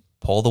 again, we'll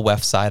pull the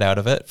WEF side out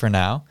of it for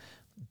now,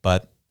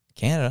 but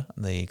Canada,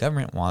 the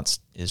government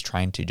is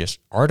trying to just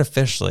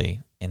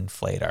artificially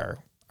inflate our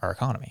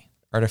economy,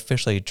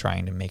 artificially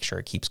trying to make sure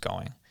it keeps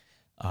going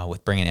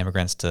with bringing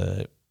immigrants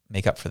to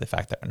make up for the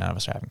fact that none of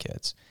us are having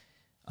kids.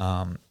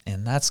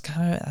 And that's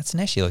an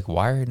issue. Like,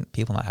 why are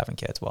people not having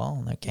kids?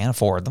 Well, they can't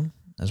afford them,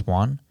 is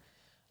one.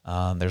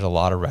 There's a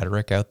lot of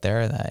rhetoric out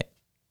there that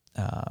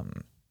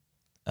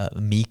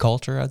me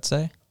culture, I'd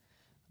say.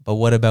 But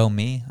what about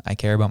me? I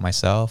care about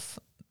myself.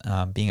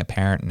 Being a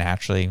parent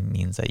naturally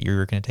means that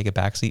you're going to take a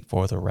backseat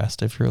for the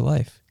rest of your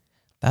life.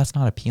 That's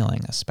not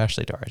appealing,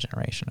 especially to our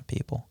generation of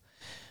people.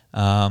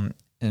 And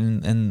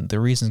the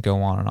reasons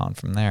go on and on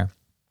from there.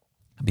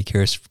 I'd be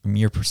curious from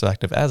your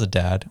perspective as a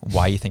dad,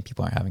 why you think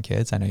people aren't having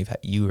kids. I know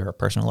you are a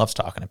person who loves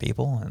talking to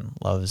people and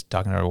loves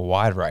talking to a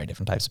wide variety of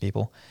different types of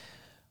people.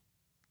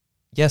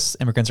 Yes,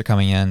 immigrants are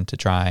coming in to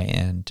try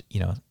and,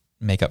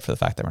 make up for the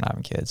fact that we're not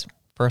having kids.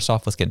 First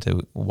off, let's get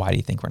into why do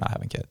you think we're not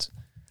having kids?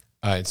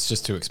 It's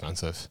just too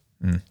expensive.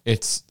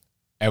 It's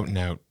out and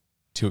out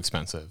too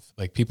expensive.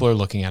 Like, people are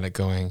looking at it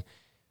going,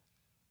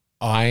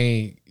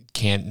 I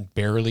can't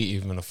barely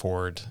even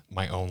afford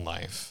my own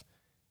life.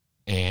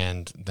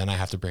 And then I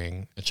have to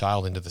bring a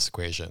child into this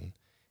equation.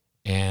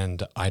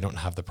 And I don't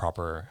have the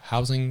proper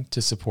housing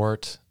to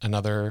support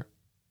another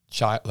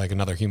child, like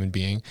another human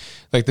being.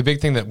 Like, the big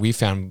thing that we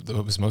found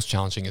that was most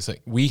challenging is that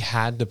we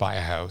had to buy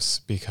a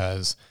house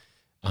because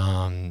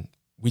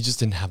we just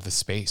didn't have the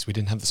space. We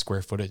didn't have the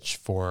square footage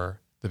for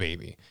the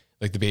baby.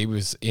 Like, the baby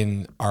was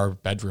in our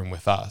bedroom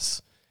with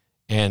us,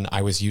 and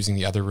I was using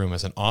the other room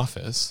as an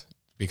office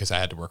because I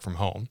had to work from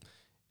home.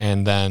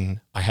 And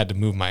then I had to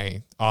move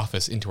my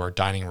office into our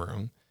dining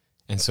room,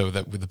 and so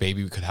that with the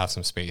baby we could have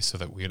some space so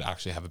that we would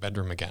actually have a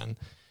bedroom again.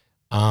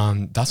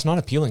 That's not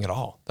appealing at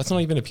all. That's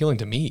not even appealing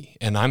to me.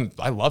 And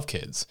I love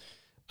kids.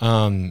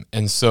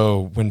 And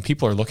so when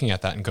people are looking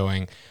at that and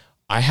going,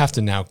 I have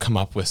to now come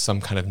up with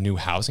some kind of new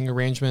housing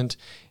arrangement,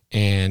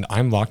 and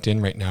I'm locked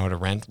in right now at a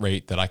rent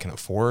rate that I can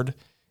afford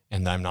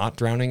and that I'm not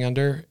drowning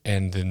under.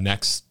 And the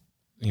next,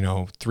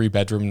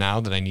 3-bedroom now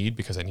that I need,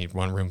 because I need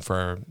one room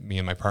for me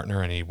and my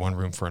partner. I need one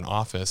room for an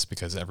office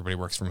because everybody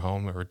works from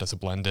home or does a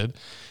blended.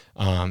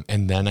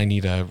 And then I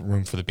need a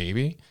room for the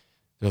baby.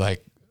 They're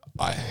like,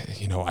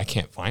 I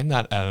can't find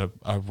that at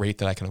a rate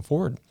that I can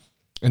afford.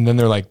 And then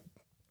they're like,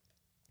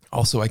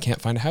 also, I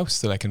can't find a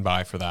house that I can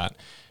buy for that.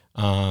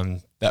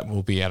 That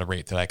will be at a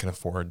rate that I can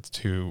afford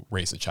to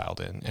raise a child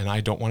in. And I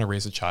don't want to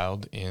raise a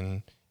child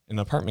in an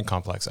apartment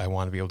complex. I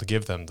want to be able to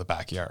give them the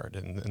backyard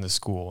and the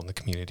school and the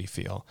community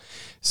feel.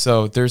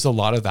 So there's a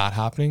lot of that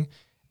happening.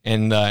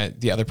 And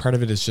the other part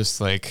of it is just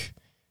like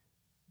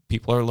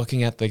people are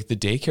looking at like the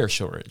daycare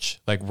shortage.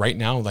 Like right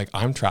now, like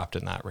I'm trapped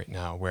in that right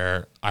now,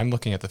 where I'm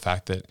looking at the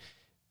fact that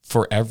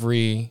for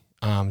every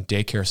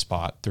daycare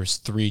spot, there's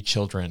 3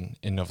 children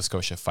in Nova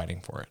Scotia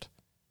fighting for it.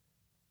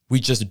 We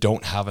just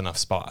don't have enough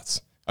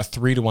spots, a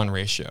 3-to-1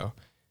 ratio.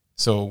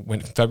 So when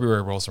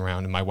February rolls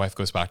around and my wife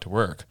goes back to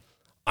work,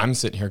 I'm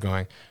sitting here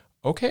going,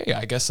 okay,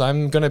 I guess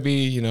I'm going to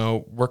be, you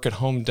know, work at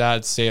home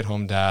dad, stay at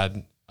home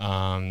dad,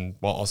 while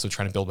also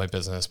trying to build my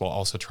business, while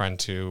also trying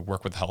to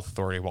work with the health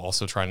authority, while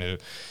also trying to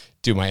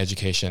do my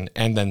education,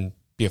 and then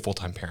be a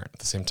full-time parent at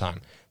the same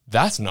time.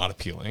 That's not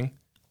appealing.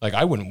 Like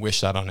I wouldn't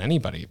wish that on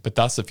anybody, but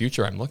that's the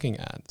future I'm looking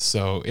at.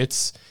 So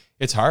it's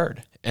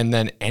hard. And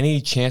then any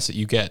chance that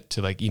you get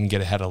to like even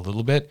get ahead a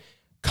little bit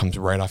comes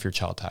right off your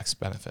child tax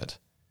benefit.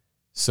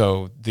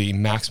 So the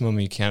maximum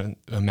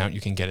amount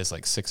you can get is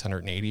like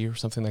 $680 or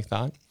something like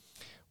that.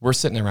 We're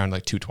sitting around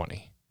like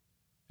 $220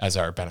 as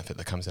our benefit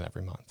that comes in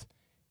every month.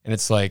 And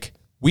it's like,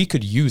 we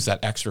could use that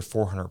extra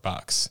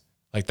 $400.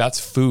 Like that's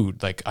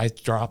food. Like I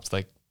dropped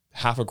like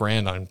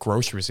 $500 on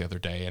groceries the other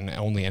day and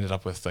only ended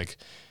up with like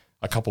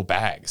a couple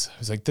bags. I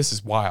was like, this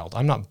is wild.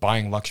 I'm not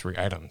buying luxury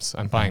items.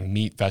 I'm buying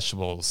meat,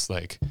 vegetables,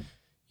 like,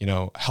 you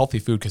know, healthy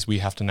food, because we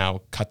have to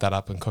now cut that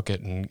up and cook it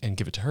and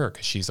give it to her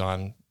because she's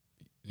on,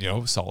 you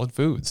know, solid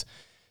foods.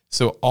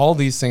 So all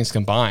these things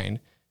combined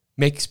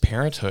makes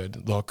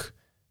parenthood look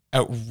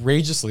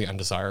outrageously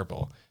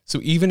undesirable. So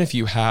even if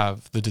you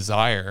have the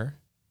desire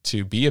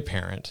to be a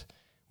parent,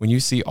 when you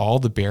see all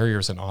the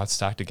barriers and odds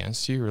stacked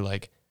against you, you're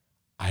like,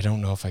 I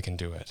don't know if I can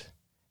do it.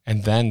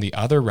 And then the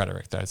other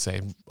rhetoric that I'd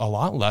say, a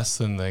lot less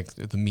than like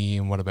the me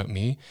and what about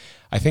me,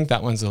 I think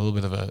that one's a little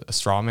bit of a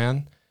straw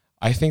man.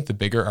 I think the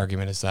bigger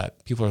argument is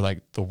that people are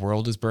like, the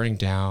world is burning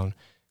down,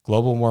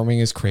 global warming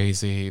is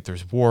crazy,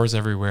 there's wars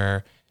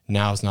everywhere,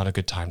 now is not a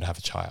good time to have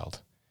a child.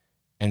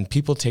 And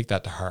people take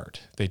that to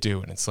heart. They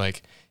do. And it's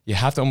like, you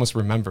have to almost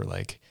remember,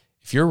 like,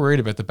 if you're worried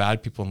about the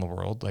bad people in the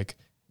world, like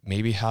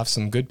maybe have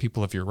some good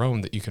people of your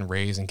own that you can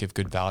raise and give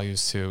good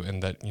values to,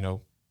 and that, you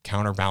know,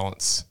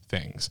 counterbalance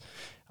things.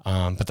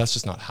 But that's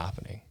just not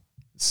happening.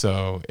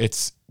 So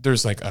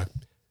there's like a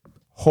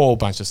whole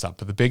bunch of stuff,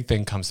 but the big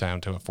thing comes down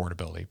to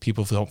affordability.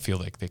 People don't feel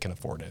like they can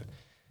afford it.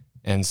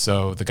 And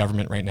so the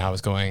government right now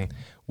is going,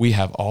 we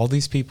have all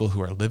these people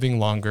who are living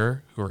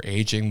longer, who are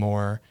aging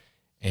more,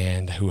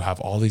 and who have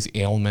all these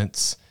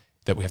ailments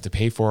that we have to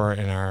pay for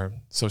in our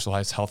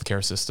socialized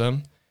healthcare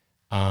system.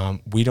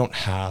 We don't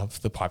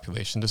have the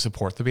population to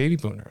support the baby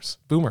boomers.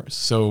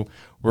 So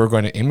we're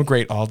going to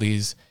immigrate all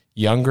these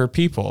younger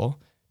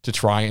people to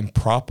try and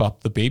prop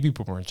up the baby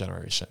boomer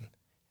generation.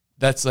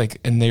 That's like,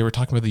 and they were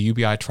talking about the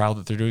UBI trial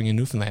that they're doing in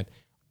Newfoundland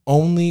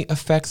only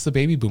affects the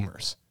baby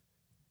boomers.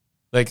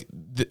 Like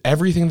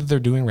everything that they're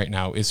doing right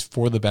now is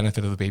for the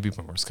benefit of the baby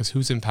boomers, because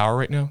who's in power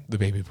right now? The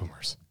baby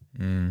boomers.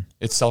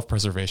 It's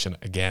self-preservation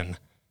again.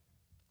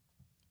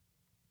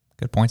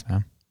 Good points,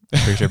 man.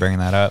 Appreciate bringing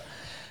that up.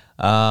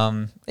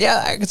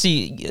 Yeah, I can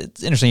see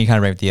it's interesting. You kind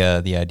of bring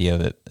up the idea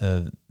of it,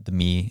 the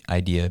me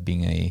idea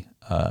being a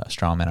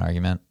straw man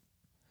argument.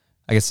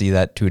 I can see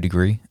that to a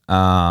degree.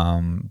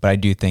 But I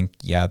do think,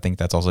 I think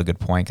that's also a good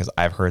point, because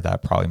I've heard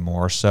that probably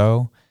more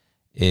so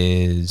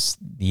is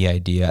the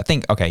idea. I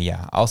think,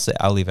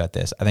 I'll leave it at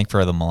this. I think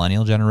for the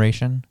millennial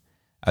generation,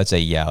 I would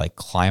say, like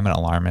climate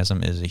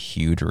alarmism is a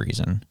huge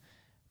reason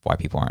why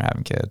people aren't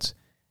having kids.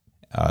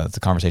 It's a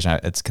conversation.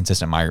 It's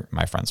consistent in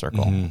my friend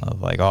circle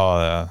of like,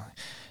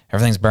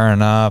 everything's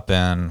burning up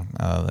and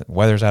the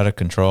weather's out of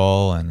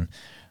control and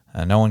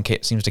no one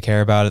seems to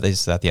care about it. They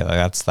just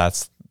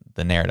that's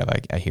the narrative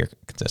I hear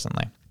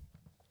consistently.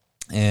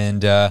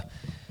 And I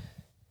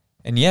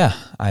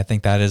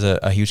think that is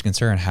a huge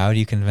concern. How do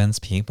you convince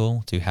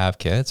people to have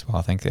kids? Well,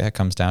 I think that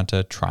comes down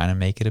to trying to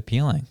make it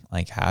appealing.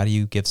 Like, how do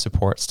you give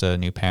supports to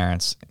new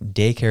parents?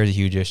 Daycare is a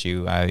huge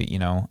issue.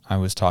 I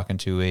was talking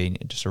to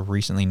just a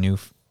recently new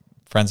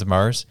friends of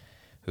ours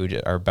who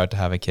are about to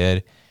have a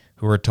kid,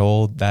 who were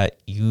told that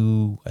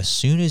as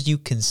soon as you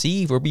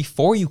conceive or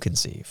before you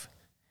conceive,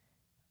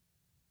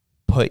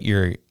 put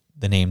the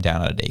name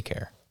down at a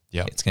daycare.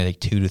 Yeah, it's going to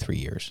take 2 to 3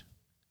 years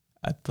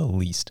at the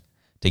least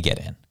to get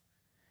in.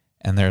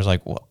 And there's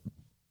like, well,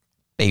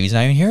 baby's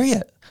not even here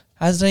yet.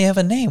 How does he have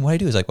a name? What do I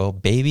do? It's like, well,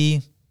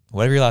 baby,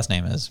 whatever your last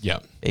name is. Yeah.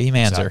 Baby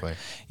Manzer. Exactly.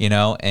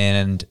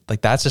 And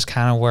like, that's just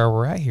kind of where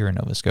we're at here in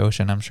Nova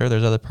Scotia. And I'm sure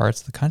there's other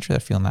parts of the country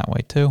that are feeling that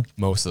way too.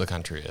 Most of the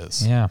country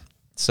is. Yeah.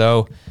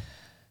 So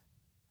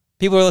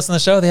people who listen to the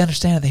show, they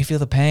understand it. They feel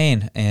the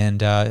pain.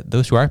 And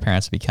those who are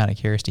parents would be kind of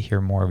curious to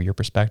hear more of your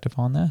perspective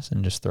on this,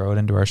 and just throw it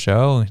into our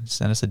show.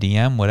 Send us a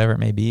DM, whatever it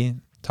may be.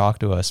 Talk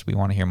to us. We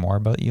want to hear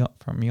more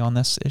from you on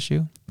this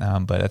issue.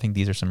 But I think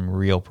these are some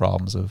real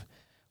problems of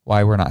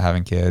why we're not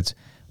having kids,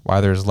 why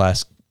there's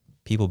less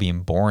people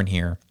being born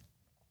here,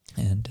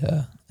 and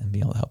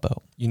being able to help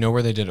out. You know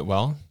where they did it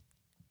well?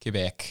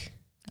 Quebec.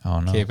 Oh,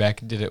 no.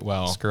 Quebec did it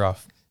well. Screw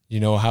off. You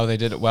know how they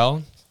did it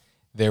well?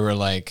 They were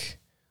like,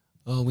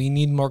 oh, we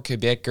need more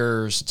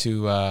Quebecers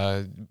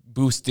to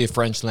boost the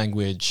French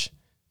language.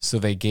 So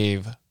they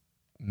gave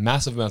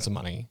massive amounts of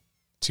money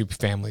to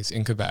families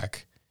in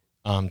Quebec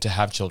to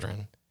have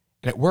children.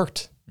 And it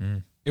worked.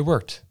 It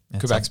worked.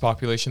 Quebec's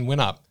population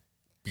went up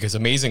because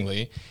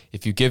amazingly,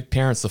 if you give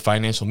parents the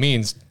financial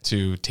means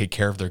to take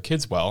care of their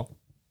kids well,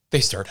 they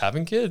start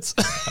having kids.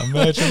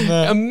 Imagine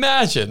that.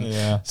 Imagine.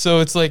 Yeah. So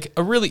it's like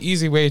a really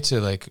easy way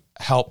to like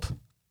help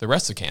the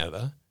rest of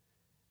Canada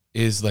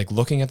is like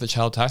looking at the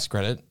child tax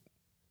credit.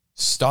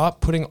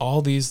 Stop putting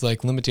all these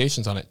like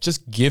limitations on it.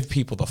 Just give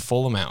people the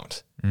full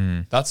amount.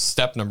 That's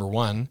step number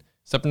 1.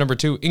 Step number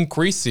 2,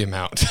 increase the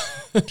amount.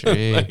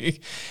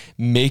 Like,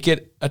 make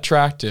it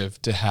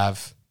attractive to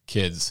have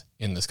kids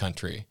in this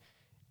country,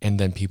 and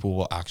then people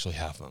will actually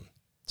have them.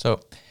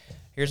 So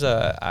here's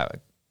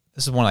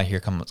this is one I hear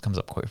comes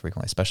up quite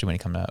frequently, especially when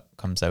it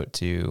comes out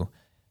to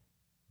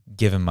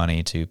giving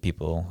money to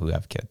people who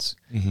have kids.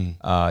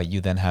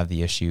 You then have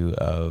the issue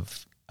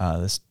of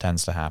this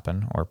tends to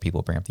happen, or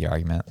people bring up the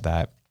argument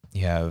that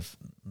you have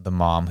the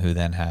mom who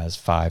then has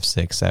 5,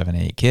 6, 7,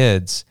 8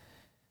 kids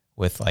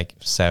with like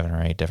 7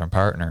 or 8 different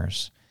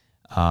partners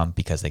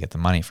because they get the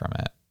money from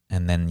it.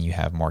 And then you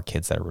have more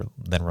kids that are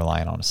then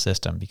relying on a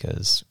system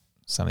because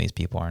some of these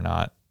people are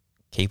not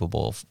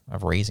capable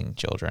of raising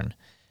children.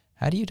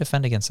 How do you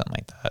defend against something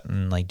like that?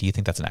 And like, do you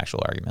think that's an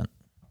actual argument?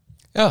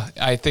 Yeah,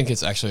 I think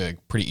it's actually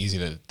like pretty easy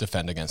to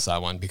defend against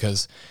that one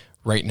because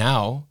right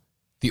now,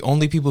 the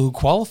only people who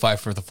qualify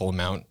for the full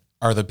amount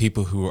are the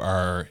people who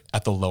are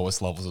at the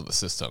lowest levels of the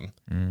system.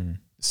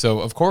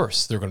 So of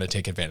course they're going to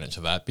take advantage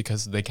of that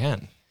because they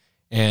can.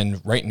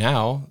 And right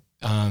now,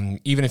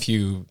 even if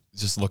you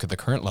just look at the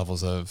current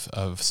levels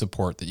of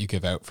support that you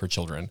give out for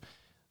children,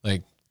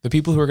 like the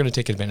people who are going to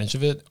take advantage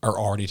of it are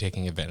already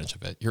taking advantage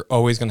of it. You're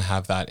always going to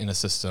have that in a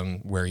system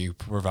where you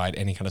provide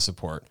any kind of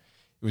support.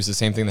 It was the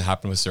same thing that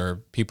happened with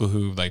CERB. People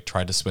who like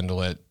tried to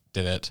swindle it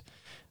did it.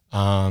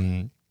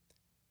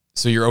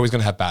 So you're always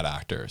going to have bad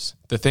actors.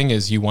 The thing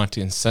is, you want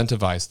to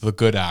incentivize the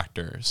good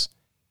actors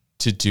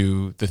to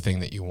do the thing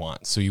that you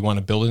want. So you want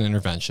to build an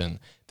intervention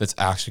that's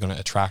actually going to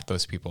attract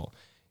those people.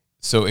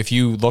 So if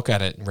you look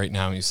at it right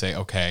now and you say,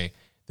 okay,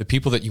 the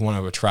people that you want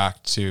to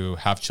attract to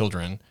have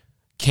children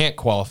can't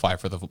qualify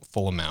for the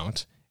full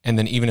amount, and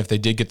then even if they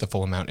did get the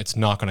full amount, it's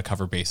not going to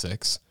cover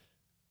basics.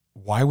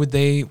 Why would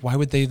they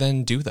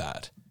then do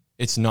that?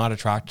 It's not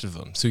attractive to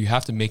them. So you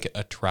have to make it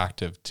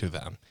attractive to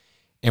them.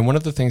 And one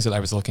of the things that I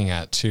was looking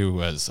at too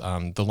was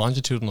the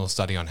longitudinal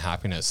study on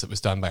happiness that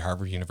was done by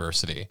Harvard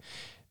University.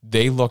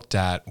 They looked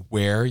at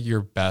where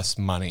your best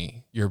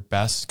money, your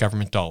best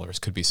government dollars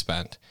could be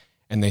spent.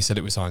 And they said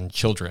it was on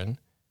children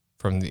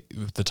from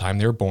the time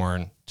they were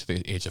born to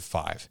the age of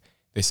 5.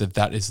 They said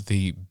that is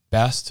the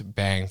best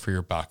bang for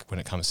your buck when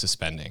it comes to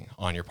spending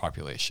on your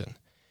population.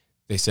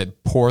 They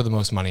said pour the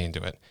most money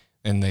into it.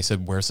 And they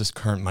said, where's this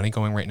current money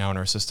going right now in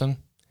our system?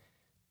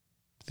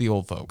 The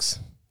old folks,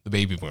 the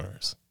baby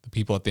boomers, the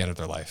people at the end of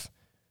their life.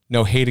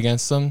 No hate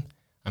against them.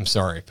 I'm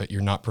sorry, but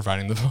you're not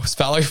providing the most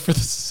value for the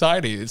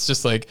society. It's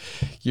just like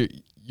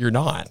you're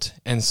not.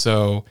 And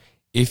so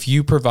if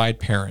you provide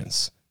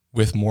parents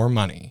with more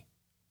money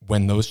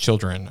when those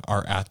children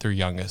are at their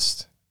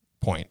youngest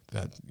point,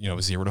 that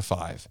 0 to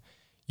 5,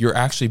 you're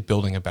actually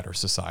building a better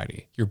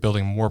society. You're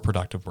building more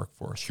productive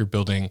workforce. You're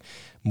building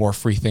more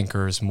free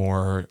thinkers,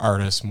 more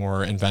artists,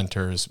 more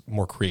inventors,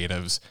 more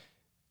creatives,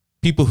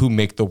 people who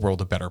make the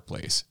world a better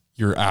place.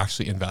 You're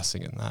actually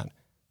investing in that.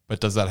 But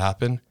does that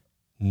happen?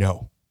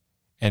 No.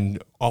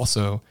 And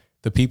also,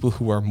 the people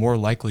who are more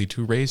likely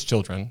to raise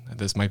children,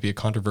 this might be a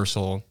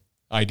controversial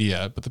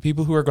idea, but the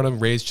people who are going to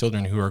raise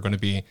children who are going to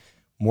be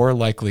more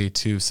likely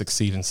to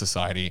succeed in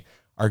society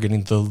are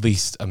getting the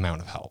least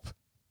amount of help.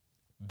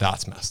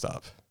 That's messed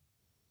up.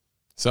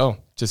 So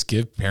just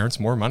give parents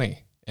more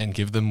money and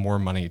give them more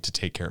money to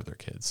take care of their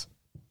kids.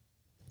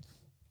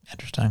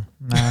 Interesting.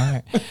 All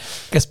right.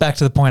 Guess back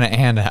to the point at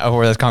hand,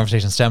 where this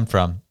conversation stemmed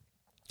from,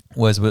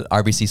 was what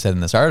RBC said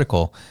in this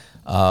article,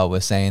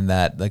 was saying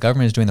that the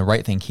government is doing the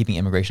right thing, keeping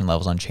immigration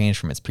levels unchanged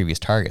from its previous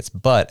targets,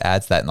 but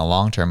adds that in the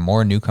long term,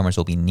 more newcomers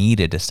will be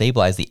needed to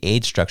stabilize the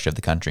age structure of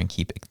the country and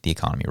keep the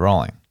economy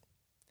rolling.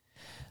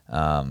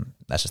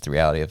 That's just the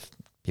reality of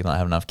people not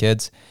having enough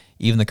kids.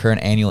 Even the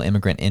current annual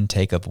immigrant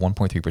intake of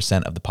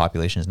 1.3% of the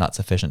population is not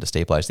sufficient to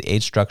stabilize the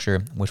age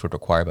structure, which would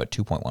require about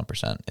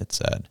 2.1%, it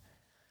said.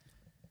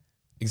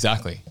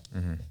 Exactly.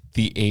 Mm-hmm.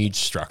 The age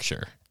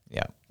structure.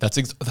 Yeah. That's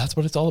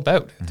what it's all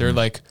about. Mm-hmm. They're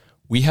like,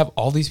 we have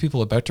all these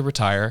people about to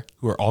retire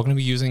who are all going to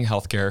be using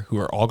healthcare, who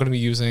are all going to be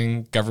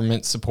using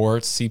government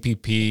supports,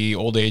 CPP,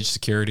 old age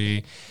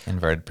security.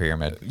 Inverted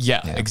pyramid.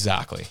 Yeah.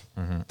 Exactly.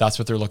 Mm-hmm. That's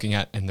what they're looking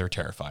at, and they're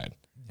terrified.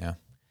 Yeah.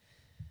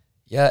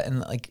 Yeah, and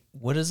like,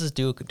 what does this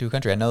do to a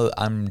country? I know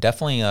I'm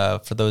definitely,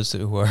 for those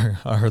who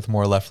are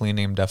more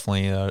left-leaning, I'm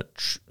definitely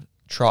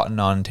trotting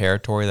on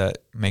territory that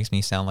makes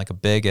me sound like a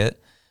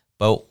bigot,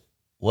 but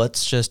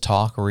let's just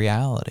talk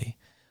reality.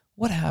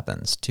 What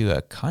happens to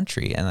a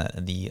country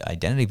and the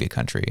identity of a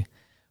country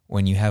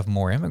when you have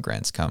more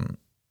immigrants come?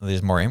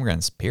 There's more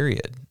immigrants,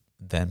 period,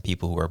 than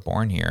people who are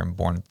born here and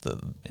born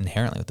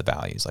inherently with the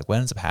values. Like, what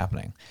ends up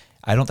happening?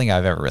 I don't think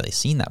I've ever really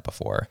seen that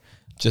before.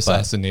 Just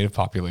ask the native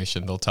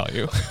population, they'll tell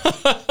you.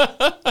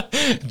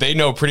 They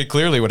know pretty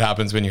clearly what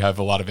happens when you have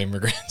a lot of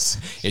immigrants.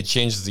 It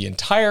changes the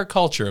entire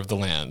culture of the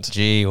land.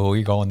 Gee, well,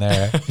 we going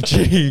there.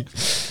 Gee.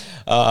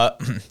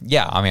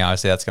 Yeah, I mean,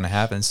 obviously that's going to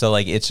happen. So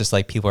like, it's just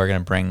like people are going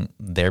to bring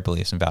their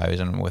beliefs and values,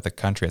 and with a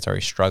country that's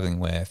already struggling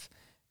with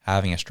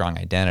having a strong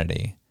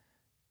identity.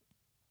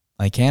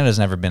 Like Canada's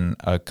never been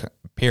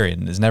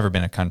there's never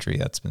been a country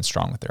that's been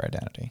strong with their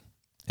identity.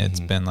 It's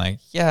been like,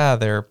 yeah,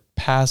 they're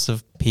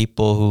passive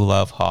people who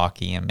love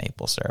hockey and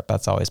maple syrup.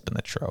 That's always been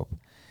the trope.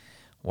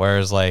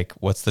 Whereas like,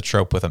 what's the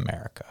trope with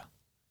America?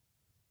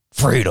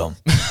 Freedom.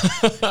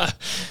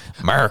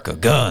 America,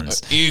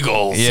 guns.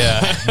 Eagles.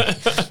 Yeah.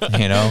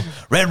 You know,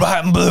 red,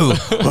 white, and blue.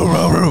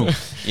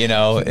 You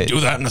know,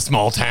 Do that in a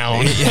small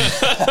town.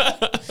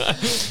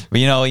 but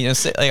you know,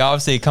 like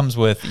obviously it comes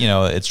with, you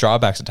know, its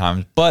drawbacks at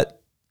times, but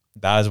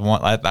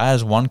that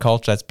is one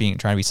culture that's trying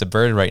to be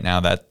subverted right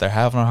now that they're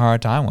having a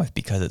hard time with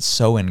because it's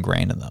so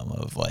ingrained in them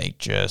of like,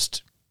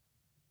 just,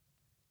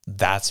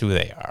 that's who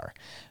they are.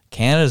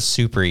 Canada's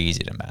super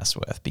easy to mess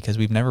with because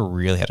we've never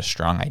really had a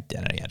strong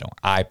identity.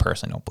 I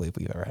personally don't believe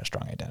we've ever had a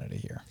strong identity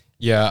here.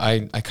 Yeah,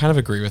 I kind of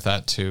agree with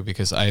that too,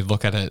 because I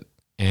look at it,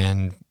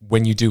 and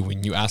when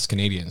you ask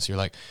Canadians, you're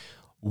like,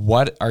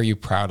 what are you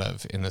proud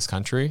of in this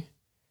country?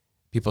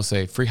 People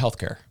say free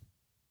healthcare.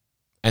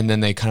 And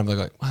then they kind of look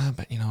like, well,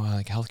 but you know,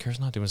 like healthcare's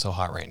not doing so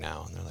hot right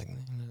now. And they're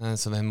like,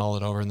 so they mull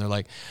it over and they're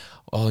like,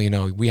 oh, you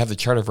know, we have the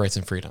Charter of Rights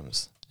and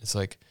Freedoms. It's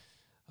like,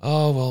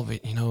 oh, well,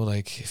 but you know,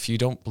 like if you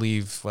don't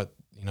believe what,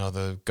 you know,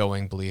 the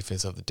going belief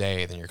is of the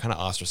day, then you're kind of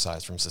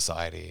ostracized from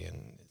society.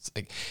 And it's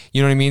like,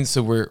 you know what I mean?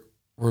 So we're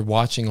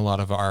watching a lot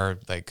of our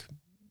like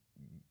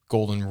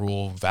golden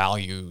rule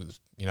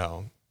values, you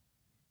know,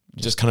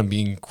 just kind of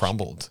being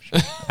crumbled.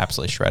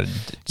 Absolutely shredded.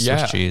 Yeah.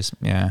 Swiss cheese.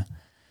 Yeah.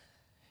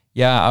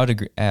 Yeah, I would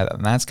agree.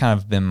 And that's kind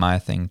of been my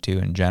thing too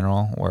in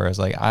general. Whereas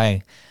like,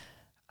 I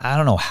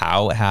don't know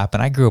how it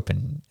happened. I grew up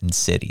in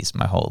cities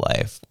my whole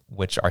life,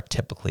 which are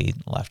typically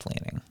left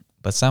leaning.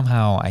 But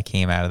somehow I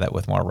came out of that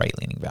with more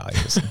right-leaning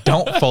values.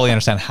 Don't fully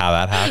understand how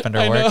that happened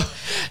or worked.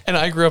 And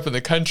I grew up in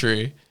the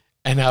country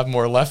and have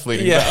more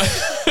left-leaning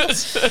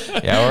values.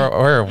 Yeah,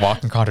 we're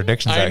walking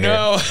contradictions out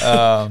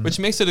here. Which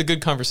makes it a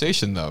good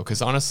conversation, though,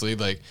 because honestly,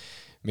 like,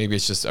 maybe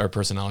it's just our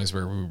personalities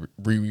where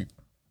we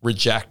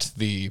reject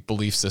the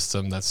belief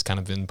system that's kind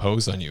of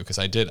imposed on you. Because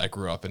I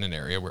grew up in an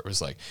area where it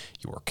was like,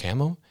 you wore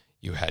camo,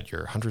 you had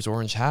your hunter's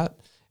orange hat,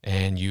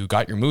 and you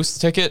got your moose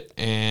ticket,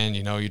 and,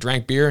 you know, you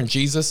drank beer and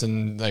Jesus,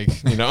 and like,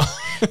 you know,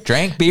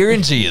 drank beer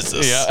and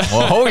Jesus. Yeah.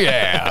 Well, oh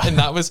yeah. And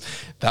that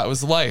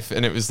was life.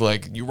 And it was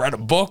like, you read a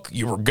book,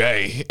 you were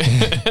gay.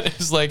 And it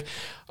was like,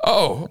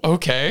 oh,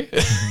 okay.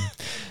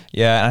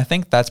 Yeah. And I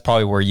think that's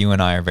probably where you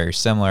and I are very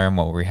similar, and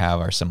what we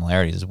have our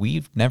similarities is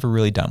we've never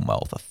really done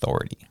well with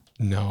authority.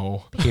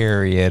 No.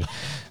 Period.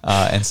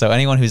 And so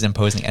anyone who's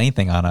imposing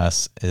anything on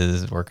us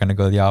we're going to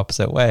go the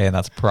opposite way. And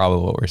that's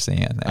probably what we're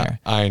seeing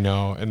there. I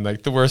know. And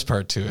like the worst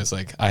part too is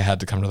like, I had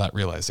to come to that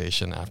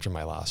realization after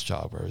my last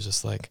job where it was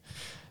just like,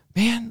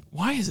 man,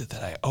 why is it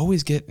that I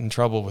always get in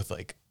trouble with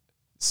like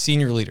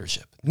senior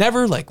leadership?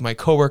 Never like my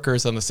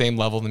coworkers on the same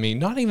level to me,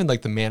 not even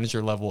like the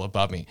manager level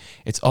above me.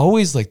 It's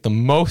always like the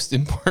most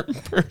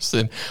important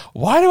person.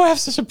 Why do I have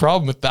such a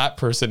problem with that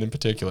person in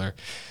particular?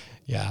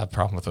 Yeah, I have a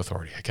problem with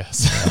authority, I guess.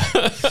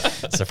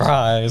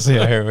 Surprise.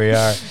 Yeah, here we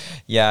are.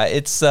 Yeah,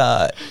 it's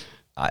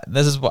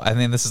this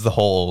is the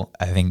whole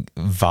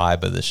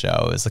vibe of the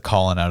show is the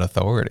calling out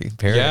authority.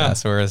 Period. Yeah.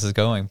 That's where this is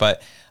going.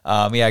 But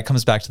yeah, it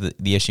comes back to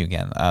the issue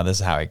again. This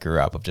is how I grew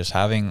up, of just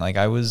having like,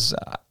 I was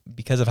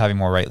because of having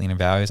more right-leaning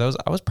values,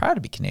 I was proud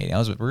to be Canadian. I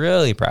was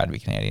really proud to be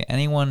Canadian.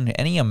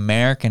 Any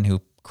American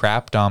who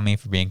crapped on me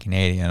for being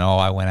Canadian,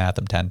 I went at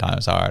them 10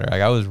 times harder.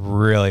 Like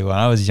when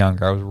I was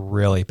younger, I was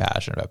really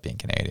passionate about being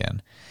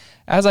Canadian.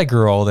 As I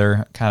grew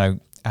older, I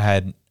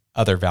had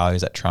other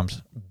values that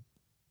trumped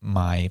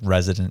my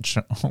residence,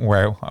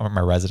 where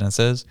my residence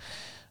is.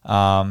 But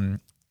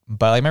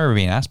I remember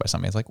being asked by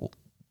somebody, it's like, well,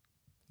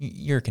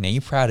 you're Canadian,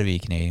 you're proud to be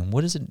Canadian.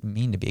 What does it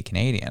mean to be a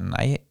Canadian?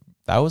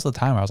 That was the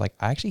time where I was like,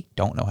 I actually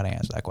don't know how to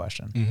answer that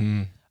question.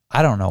 Mm-hmm.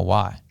 I don't know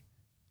why.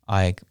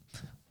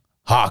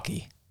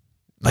 Hockey.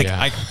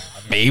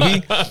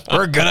 Maybe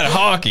we're good at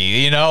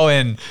hockey,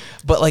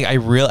 but I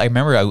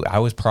remember I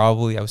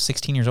was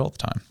 16 years old at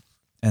the time,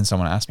 and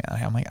someone asked me,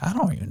 I'm like, I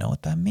don't even know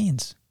what that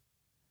means.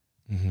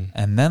 Mm-hmm.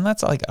 And then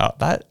that's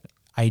that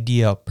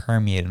idea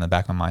permeated in the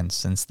back of my mind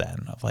since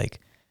then of like,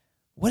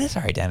 what is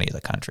our identity as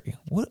a country?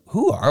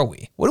 Who are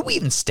we? What do we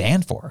even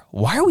stand for?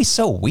 Why are we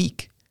so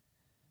weak?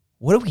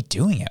 What are we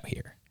doing out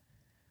here?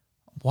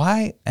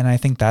 Why? And I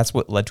think that's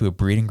what led to a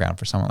breeding ground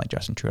for someone like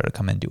Justin Trudeau to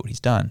come in and do what he's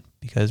done,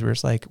 because we're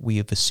just like,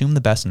 we've assumed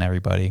the best in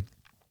everybody.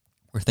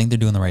 We think they're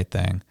doing the right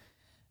thing,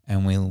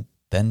 and we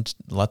then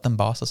let them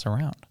boss us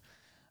around.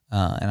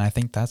 And I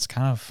think that's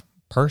kind of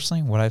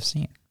personally what I've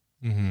seen.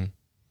 Mm-hmm.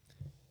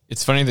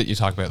 It's funny that you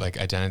talk about like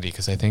identity,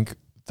 because I think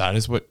that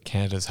is what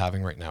Canada's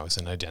having right now, is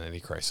an identity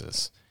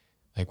crisis.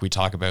 Like we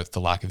talk about the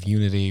lack of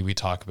unity. We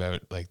talk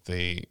about like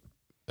the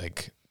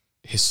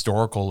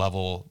historical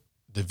level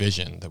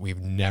division that we've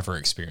never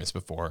experienced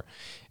before.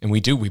 And we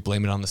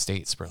blame it on the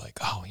States. We're like,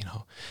 oh,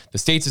 the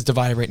States is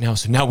divided right now,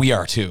 so now we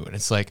are too. And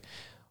it's like,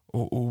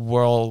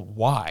 well,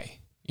 why?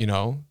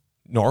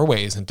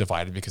 Norway isn't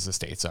divided because the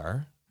States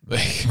are.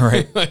 Like,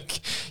 Right. like,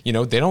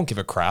 they don't give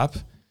a crap.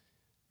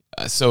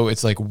 So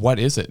it's like, what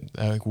is it?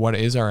 What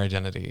is our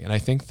identity? And I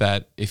think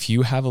that if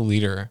you have a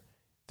leader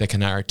that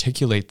can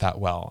articulate that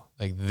well,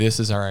 like, this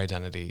is our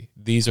identity,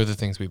 these are the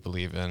things we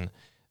believe in,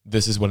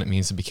 this is what it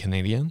means to be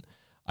Canadian,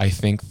 I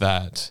think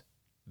that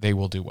they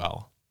will do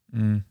well.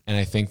 And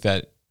I think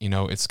that,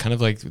 it's kind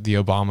of like the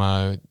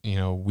Obama,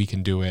 we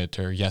can do it,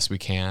 or yes, we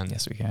can.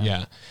 Yes, we can.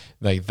 Yeah.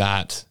 Like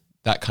that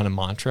kind of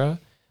mantra,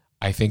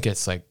 I think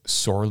it's like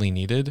sorely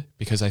needed,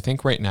 because I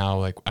think right now,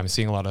 like, I'm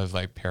seeing a lot of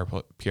like Pierre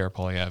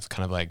Poilievre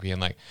kind of like being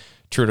like,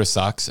 Trudeau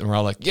sucks. And we're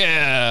all like,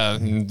 yeah,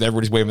 and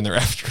everybody's waving their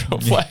Trudeau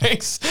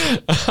flags.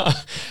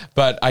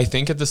 But I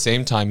think at the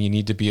same time, you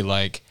need to be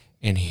like,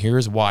 and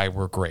here's why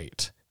we're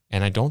great.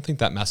 And I don't think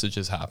that message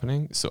is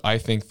happening. So I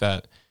think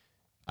that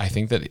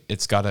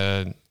it's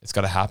gotta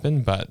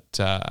happen, but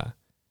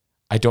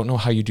I don't know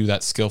how you do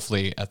that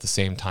skillfully at the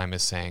same time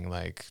as saying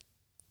like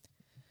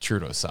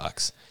Trudeau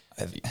sucks.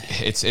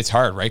 It's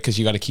hard, right? Because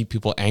you got to keep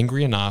people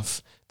angry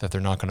enough that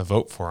they're not going to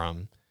vote for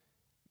him,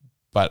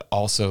 but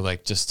also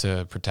like just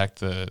to protect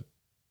the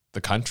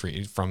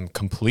country from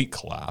complete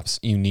collapse,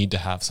 you need to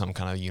have some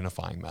kind of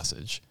unifying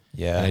message.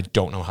 Yeah. And I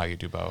don't know how you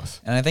do both.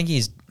 And I think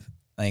he's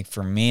like,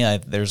 for me,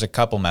 there's a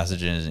couple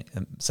messages,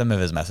 some of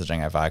his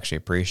messaging I've actually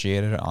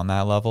appreciated on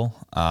that level,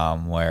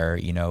 where,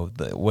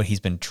 what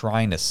he's been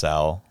trying to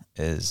sell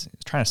is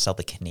trying to sell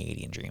the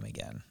Canadian dream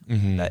again,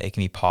 that it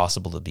can be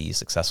possible to be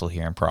successful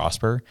here and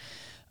prosper.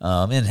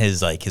 And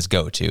his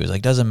go-to is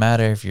like, doesn't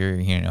matter if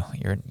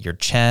you're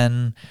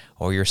Chen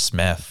or you're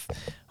Smith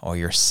or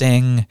you're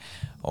Singh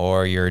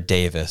or you're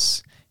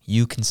Davis,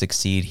 you can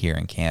succeed here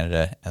in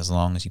Canada as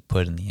long as you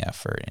put in the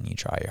effort and you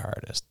try your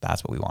hardest.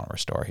 That's what we want to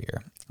restore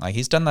here. Like,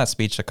 he's done that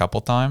speech a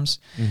couple times,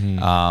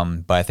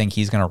 but I think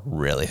he's going to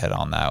really hit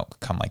on that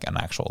come like an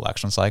actual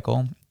election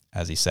cycle.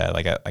 As he said,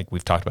 like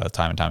we've talked about it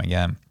time and time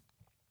again,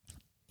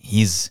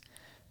 he's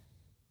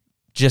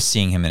just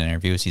seeing him in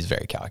interviews, he's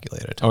very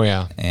calculated. Oh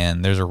yeah.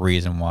 And there's a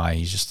reason why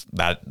he's just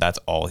that's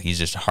all. He's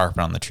just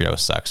harping on the Trudeau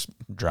sucks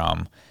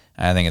drum.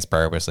 And I think it's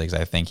purposely, because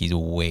I think he's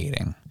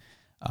waiting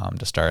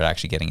to start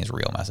actually getting his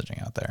real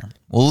messaging out there.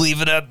 We'll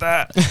leave it at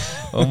that.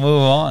 We'll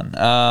move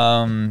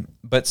on.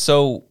 But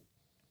so,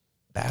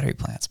 battery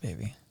plants,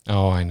 baby.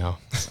 Oh, I know.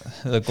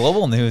 The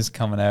global news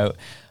coming out.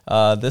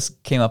 This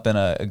came up in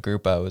a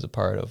group I was a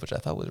part of, which I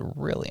thought was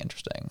really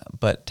interesting.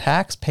 But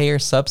taxpayer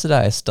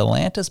subsidized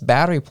Stellantis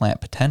battery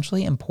plant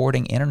potentially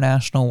importing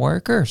international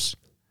workers.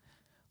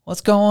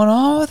 What's going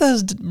on with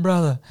this,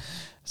 brother?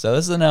 So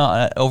this is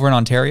now over in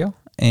Ontario,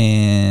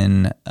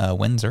 in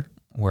Windsor,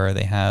 where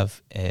they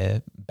have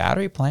a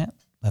battery plant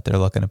that they're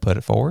looking to put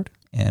it forward,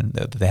 and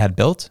that they had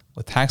built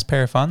with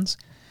taxpayer funds.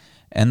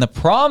 And the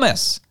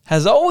promise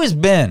has always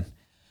been,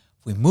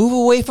 if we move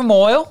away from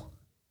oil,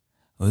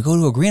 we go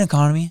to a green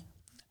economy,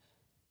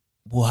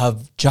 we'll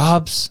have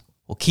jobs,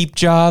 we'll keep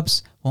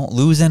jobs, won't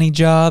lose any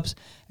jobs,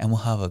 and we'll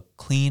have a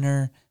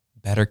cleaner,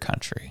 better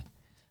country.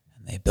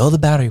 And they build a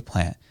battery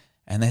plant,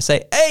 and they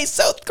say, hey,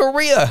 South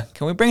Korea,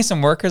 can we bring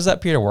some workers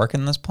up here to work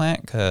in this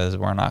plant? Because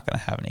we're not going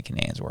to have any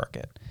Canadians work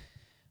it.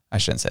 I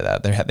shouldn't say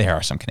that. There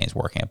are some Canadians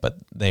working it, but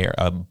they are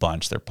a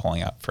bunch they're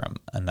pulling up from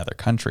another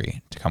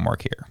country to come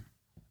work here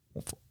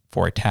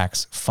for a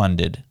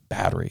tax-funded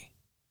battery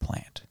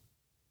plant.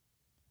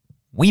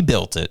 We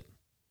built it,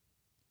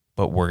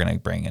 but we're going to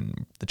bring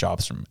in the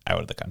jobs from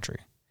out of the country.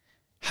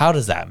 How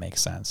does that make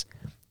sense?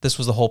 This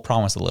was the whole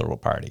promise of the Liberal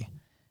Party,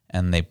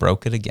 and they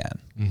broke it again.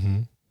 Mm-hmm.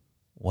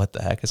 What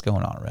the heck is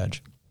going on, Reg?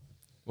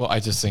 Well, I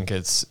just think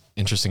it's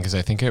interesting because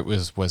I think it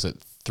was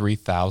it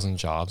 3,000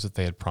 jobs that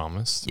they had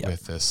promised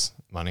with this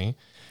money.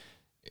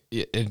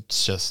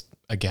 It's just,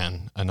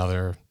 again,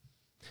 another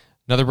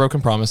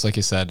broken promise. Like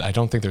you said, I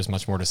don't think there's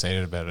much more to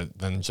say about it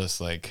than just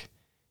like,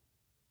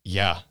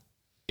 yeah,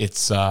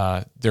 it's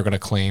they're going to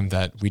claim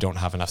that we don't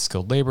have enough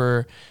skilled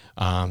labor,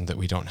 that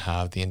we don't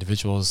have the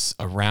individuals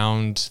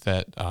around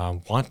that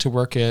want to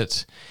work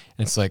it.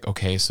 And it's like,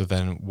 okay, so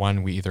then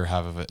one, we either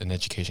have an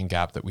education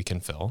gap that we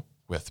can fill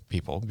with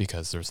people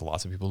because there's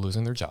lots of people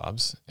losing their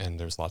jobs and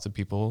there's lots of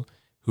people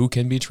who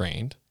can be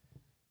trained.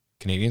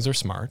 Canadians are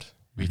smart.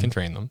 We can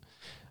train them.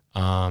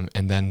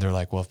 And then they're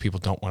like, well, if people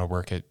don't want to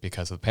work it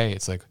because of pay,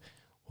 it's like,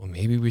 well,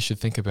 maybe we should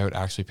think about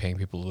actually paying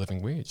people a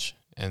living wage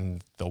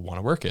and they'll want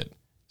to work it.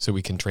 So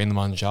we can train them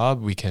on the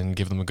job. We can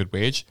give them a good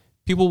wage.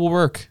 People will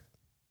work.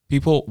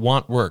 People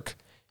want work.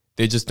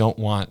 They just don't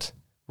want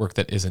work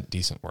that isn't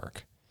decent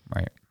work.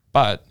 Right.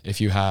 But if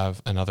you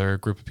have another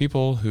group of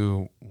people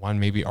who, one,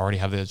 maybe already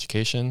have the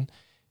education,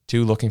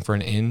 two, looking for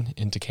an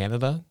into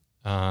Canada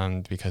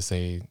because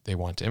they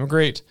want to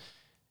immigrate,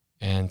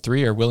 and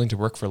three, are willing to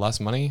work for less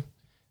money,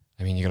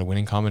 I mean, you got a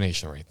winning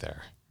combination right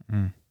there.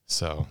 Mm.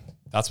 So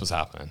that's what's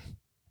happening.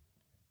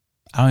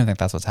 I don't even think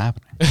that's what's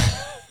happening.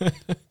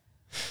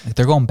 Like,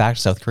 they're going back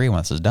to South Korea when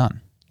this is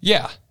done.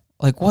 Yeah.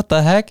 Like, what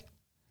the heck?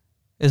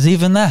 is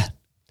even that.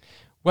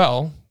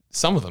 Well,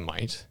 some of them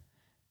might.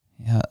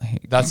 Yeah,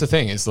 That's the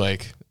thing is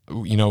like,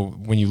 you know,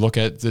 when you look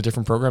at the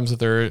different programs that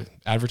they're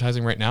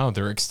advertising right now,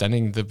 they're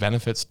extending the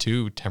benefits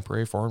to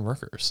temporary foreign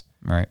workers.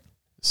 right.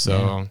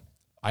 So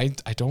I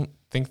don't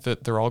think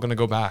that they're all going to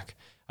go back.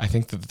 I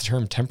think that the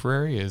term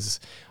temporary is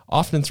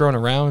often thrown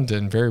around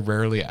and very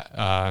rarely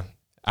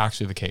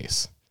actually the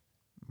case.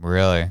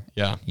 Really?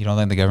 Yeah. You don't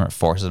think the government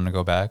forces them to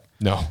go back?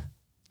 No.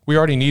 We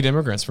already need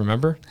immigrants,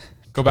 remember?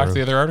 Go back to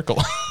the other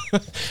article.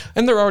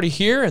 And they're already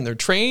here and they're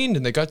trained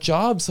and they got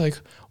jobs. Like,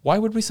 why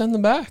would we send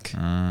them back?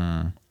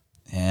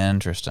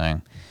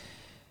 Interesting.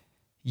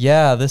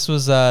 Yeah, this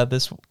was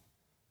the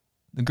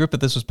group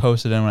that this was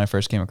posted in when I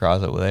first came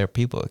across it. There,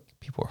 people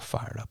were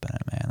fired up in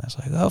it, man. It's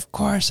like, of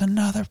course,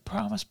 another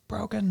promise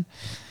broken.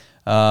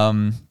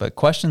 But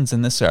questions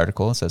in this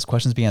article, it says,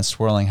 questions began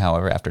swirling,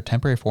 however, after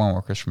temporary foreign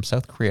workers from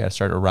South Korea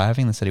started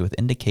arriving in the city with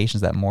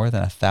indications that more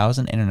than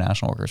 1,000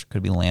 international workers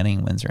could be landing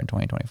in Windsor in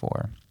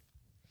 2024.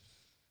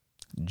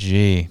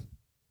 Gee.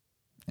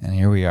 And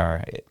here we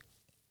are.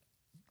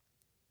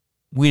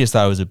 We just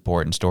thought it was an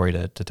important story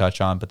to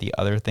touch on, but the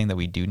other thing that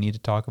we do need to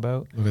talk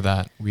about. Look at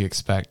that. We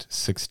expect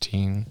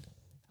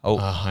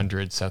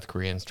 1,600 South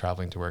Koreans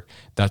traveling to work.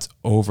 That's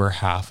over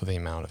half of the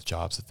amount of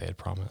jobs that they had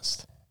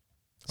promised.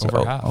 So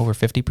Over half. Over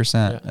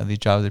 50% of these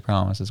jobs they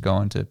promise is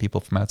going to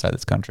people from outside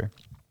this country.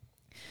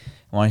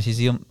 Want to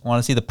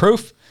see the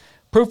proof?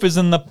 Proof is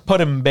in the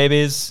pudding,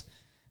 babies.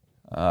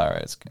 All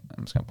right,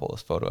 I'm just going to pull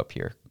this photo up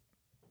here.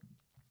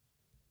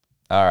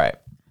 All right.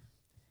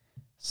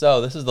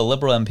 So this is the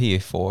Liberal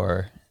MP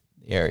for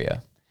the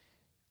area.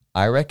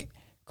 Irek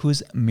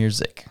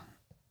Kuzmirzik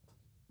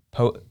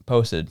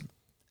posted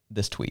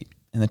this tweet.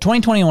 In the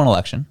 2021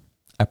 election,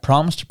 I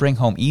promised to bring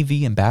home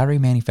EV and battery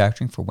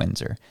manufacturing for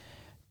Windsor.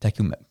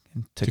 Tecumseh.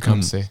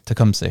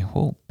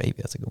 Oh, baby,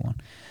 that's a good one.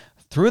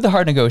 Through the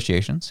hard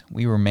negotiations,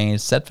 we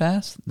remained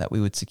steadfast that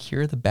we would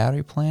secure the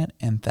battery plant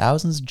and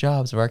thousands of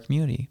jobs of our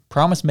community.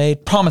 Promise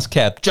made, promise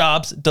kept,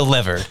 jobs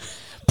delivered.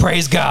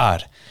 Praise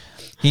God.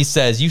 He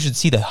says, you should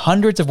see the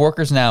hundreds of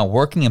workers now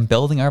working and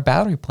building our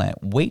battery plant.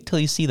 Wait till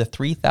you see the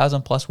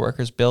 3,000 plus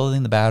workers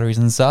building the batteries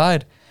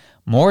inside.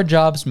 More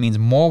jobs means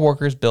more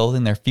workers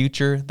building their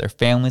future, their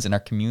families, and our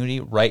community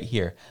right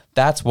here.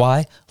 That's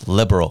why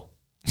Liberal.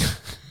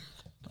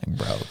 Like,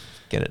 bro,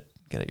 get it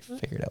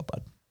figured out,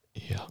 bud.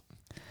 Yeah.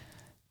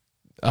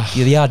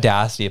 The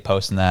audacity of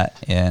posting that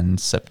in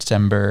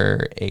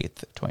September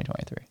 8th,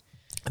 2023.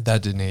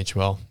 That didn't age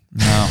well.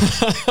 No.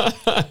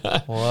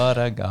 What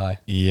a guy.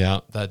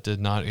 Yeah, that did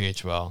not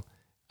age well.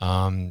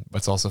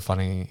 What's also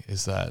funny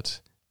is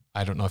that,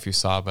 I don't know if you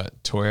saw,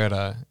 but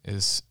Toyota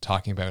is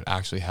talking about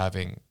actually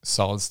having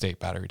solid state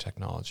battery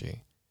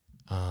technology.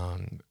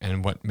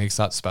 And what makes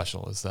that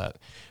special is that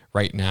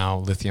right now,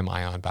 lithium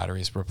ion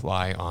batteries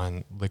rely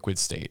on liquid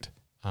state.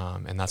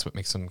 And that's what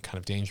makes them kind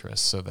of dangerous.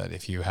 So that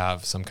if you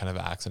have some kind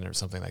of accident or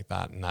something like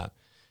that, and that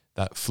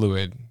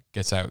fluid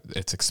gets out,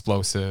 it's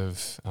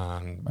explosive.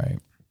 Right.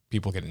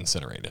 People get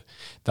incinerated.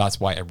 That's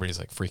why everybody's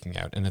like freaking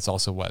out. And it's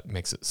also what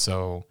makes it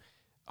so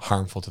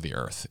harmful to the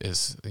earth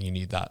is you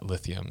need that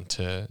lithium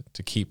to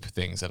keep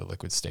things at a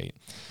liquid state.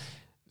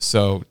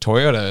 So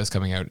Toyota is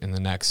coming out in the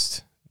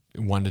next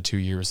 1 to 2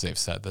 years. They've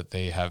said that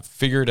they have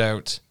figured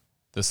out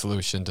the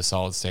solution to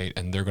solid state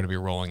and they're going to be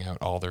rolling out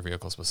all their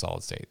vehicles with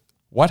solid state.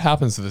 What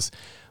happens to this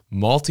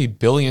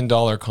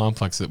multi-billion-dollar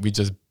complex that we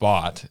just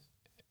bought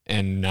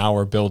and now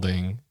we're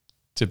building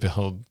to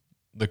build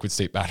liquid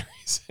state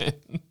batteries?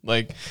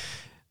 Like,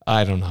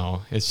 I don't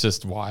know. It's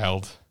just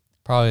wild.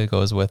 Probably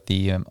goes with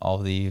the all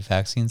the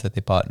vaccines that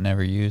they bought and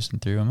never used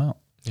and threw them out.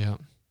 Yeah.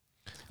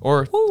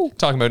 Or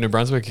talking about New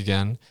Brunswick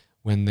again,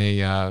 when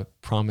they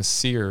promised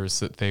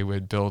Sears that they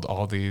would build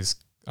all these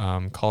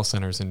call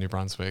centers in New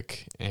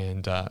Brunswick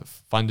and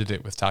funded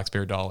it with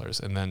taxpayer dollars.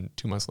 And then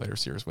 2 months later,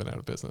 Sears went out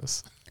of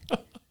business.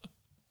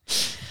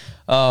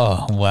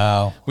 Oh,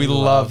 wow. We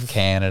love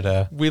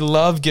Canada. We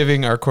love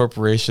giving our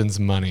corporations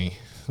money.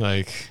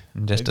 Like,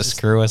 just to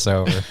screw us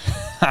over.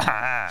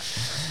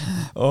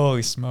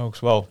 Holy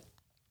smokes. Well,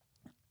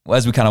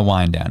 as we kind of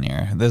wind down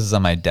here, this is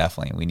something we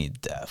definitely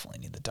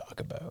need to talk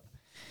about.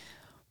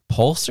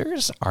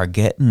 Pollsters are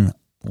getting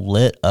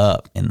lit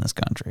up in this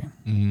country.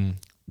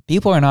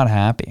 People are not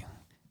happy.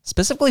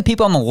 Specifically,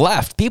 people on the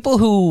left, people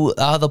who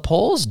the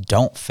polls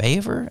don't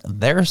favor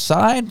their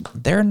side,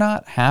 they're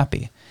not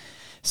happy.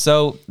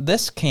 So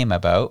this came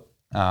about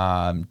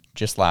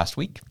just last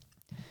week.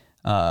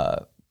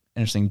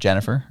 Interesting,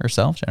 Jennifer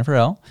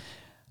L.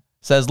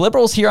 says,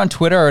 liberals here on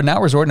Twitter are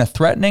now resorting to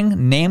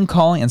threatening,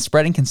 name-calling, and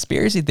spreading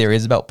conspiracy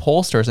theories about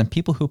pollsters and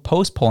people who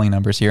post polling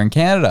numbers here in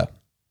Canada.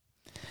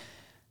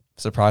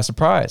 Surprise,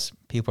 surprise.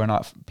 People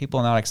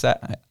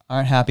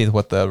aren't happy with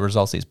what the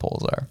results of these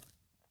polls are.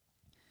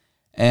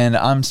 And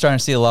I'm starting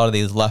to see a lot of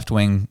these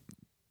left-wing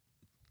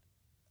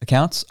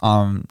accounts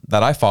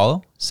that I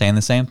follow saying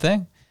the same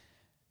thing.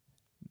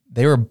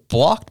 They were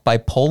blocked by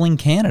Polling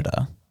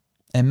Canada,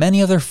 and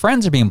many of their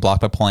friends are being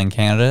blocked by Polling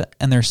Canada,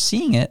 and they're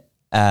seeing it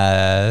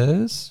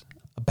as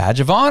a badge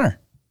of honor.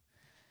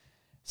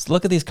 So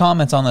look at these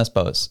comments on this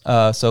post.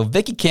 So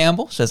Vicky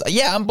Campbell says,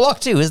 "Yeah, I'm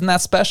blocked too. Isn't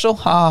that special?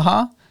 Ha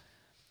ha ha."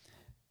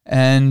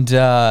 And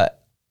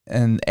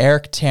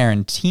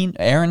Aaron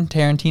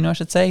Tarantino, I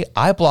should say,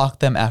 "I blocked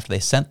them after they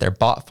sent their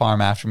bot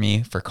farm after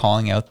me for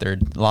calling out their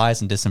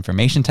lies and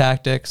disinformation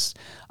tactics.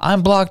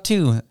 I'm blocked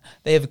too.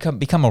 They have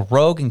become a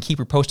rogue and keep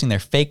reposting their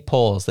fake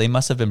polls. They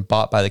must have been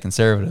bought by the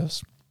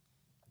conservatives."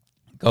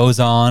 Goes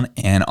on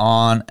and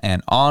on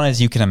and on,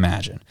 as you can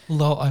imagine.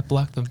 Lol, I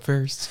blocked them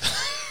first.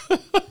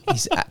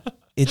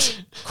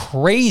 It's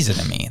crazy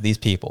to me, these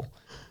people.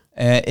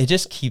 It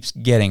just keeps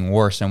getting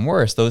worse and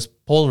worse. Those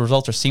poll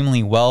results are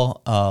seemingly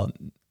well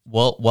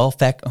what,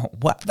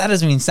 that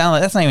doesn't even sound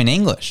like, that's not even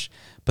English.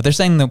 But they're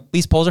saying that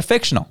these polls are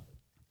fictional.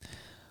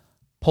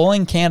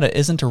 Polling Canada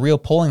isn't a real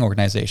polling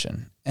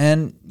organization.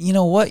 And you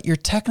know what? You're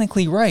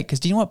technically right, because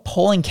do you know what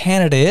Polling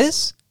Canada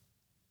is?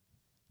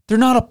 They're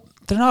not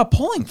a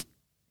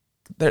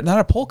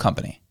poll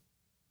company.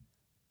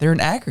 They're an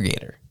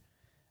aggregator.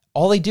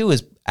 All they do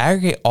is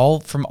aggregate all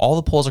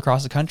the polls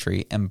across the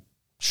country and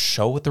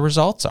show what the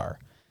results are.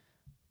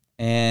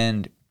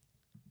 And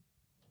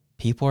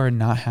people are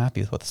not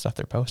happy with what the stuff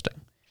they're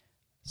posting.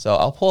 So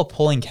I'll pull up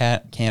Polling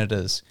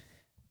Canada's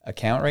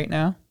account right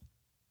now.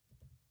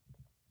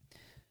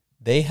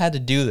 They had to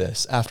do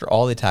this after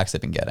all the attacks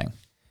they've been getting.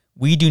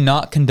 "We do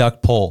not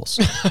conduct polls."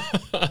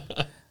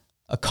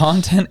 A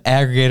content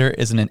aggregator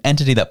is an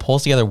entity that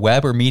pulls together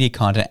web or media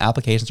content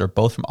applications or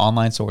both from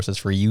online sources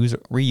for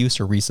reuse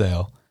or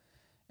resale.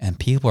 And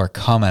people are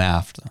coming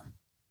after them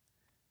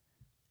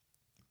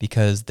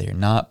because they're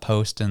not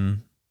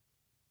posting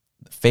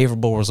the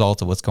favorable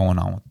results of what's going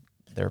on with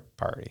their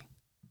party.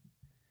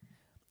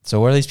 So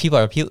what are these people?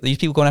 Are these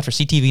people going after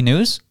CTV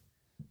News?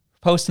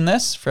 Posting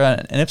this for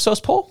an Ipsos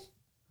poll?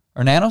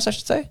 Or Nanos, I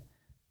should say?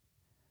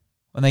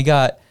 When they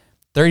got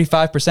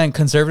 35%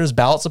 conservatives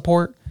ballot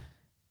support,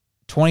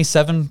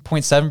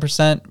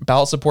 27.7%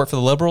 ballot support for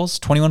the Liberals,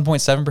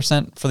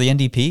 21.7% for the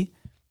NDP.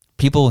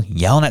 People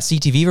yelling at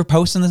CTV for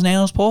posting this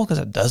Nanos poll because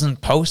it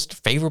doesn't post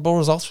favorable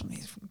results from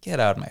these. Get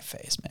out of my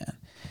face, man.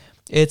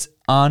 It's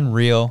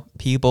unreal.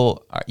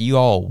 People, you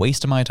all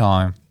wasting my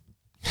time.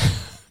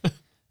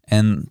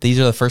 And these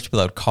are the first people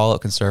that would call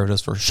out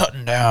conservatives for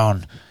shutting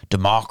down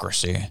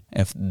democracy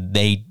if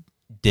they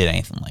did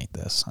anything like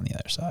this on the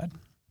other side.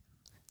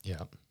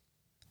 Yeah.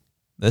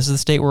 This is the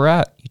state we're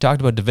at. You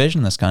talked about division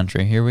in this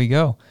country. Here we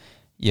go.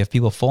 You have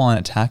people full on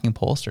attacking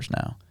pollsters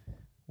now,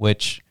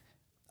 which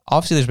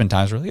obviously there's been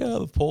times where,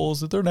 the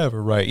polls, they're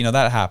never right. You know,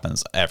 that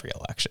happens every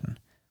election.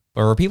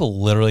 But where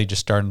people literally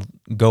just started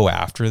to go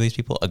after these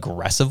people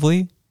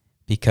aggressively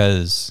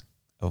because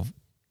of,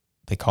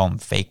 they call them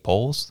fake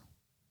polls,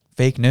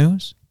 fake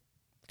news.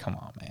 Come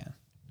on, man.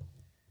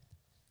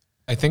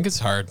 I think it's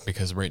hard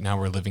because right now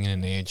we're living in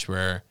an age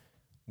where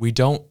we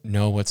don't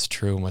know what's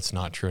true and what's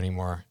not true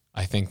anymore.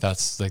 I think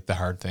that's like the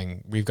hard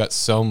thing. We've got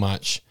so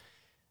much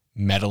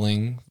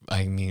meddling.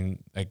 I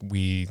mean, like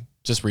we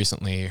just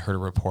recently heard a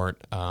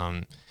report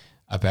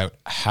about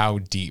how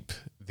deep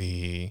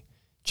the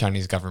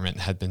Chinese government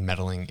had been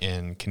meddling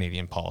in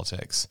Canadian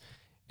politics,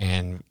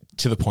 and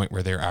to the point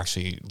where they're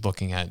actually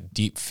looking at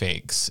deep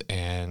fakes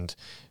and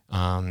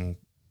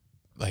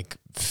like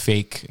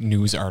fake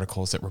news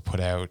articles that were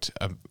put out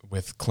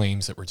with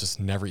claims that were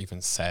just never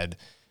even said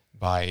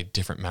by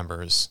different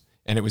members.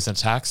 And it was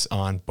attacks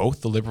on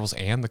both the Liberals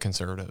and the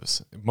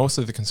Conservatives,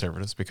 mostly the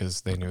Conservatives,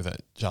 because they knew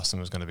that Justin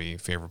was going to be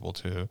favorable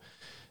to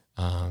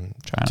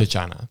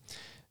China.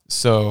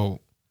 So,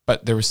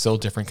 but there was still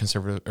different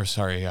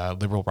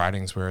Liberal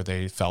ridings where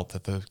they felt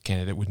that the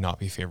candidate would not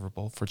be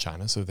favorable for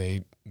China. So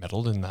they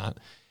meddled in that.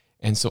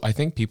 And so I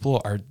think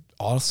people are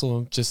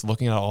also just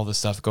looking at all this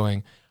stuff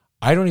going,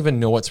 I don't even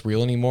know what's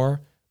real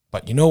anymore,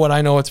 but you know what?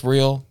 I know what's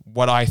real,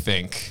 what I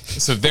think.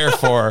 So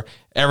therefore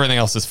everything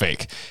else is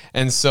fake.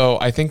 And so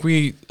I think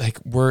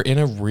we're in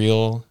a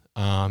real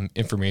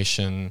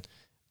information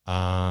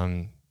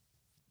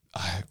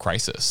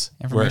crisis.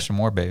 Information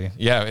war, baby.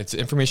 Yeah, it's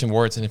information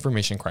war. It's an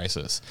information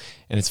crisis.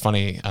 And it's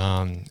funny.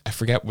 I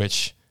forget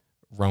which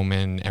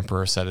Roman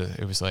emperor said it.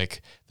 It was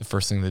like the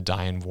first thing to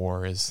die in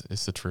war is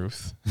the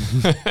truth.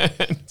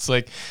 It's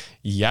like,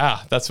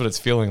 yeah, that's what it's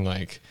feeling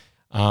like.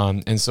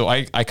 And so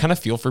I kind of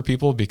feel for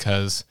people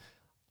because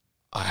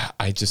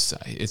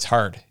it's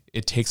hard.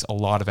 It takes a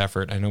lot of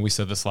effort. I know we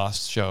said this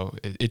last show.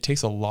 It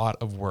takes a lot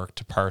of work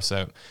to parse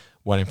out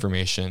what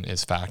information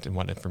is fact and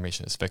what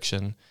information is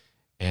fiction.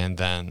 And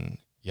then,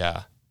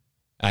 yeah,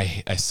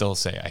 I still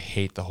say I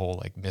hate the whole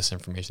like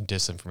misinformation,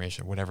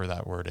 disinformation, whatever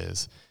that word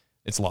is.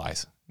 It's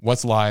lies.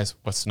 What's lies?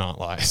 What's not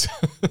lies?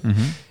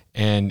 Mm-hmm.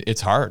 And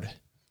it's hard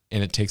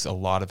and it takes a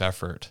lot of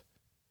effort.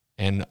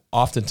 And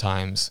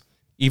oftentimes,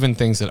 even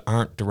things that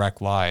aren't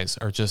direct lies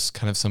are just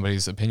kind of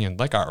somebody's opinion,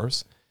 like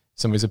ours,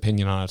 somebody's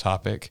opinion on a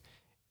topic.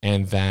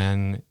 And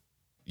then,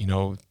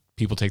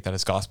 people take that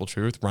as gospel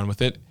truth, run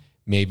with it,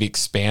 maybe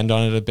expand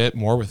on it a bit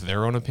more with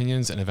their own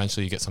opinions. And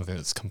eventually you get something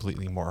that's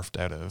completely morphed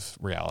out of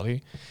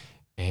reality.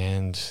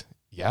 And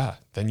yeah,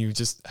 then you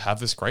just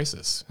have this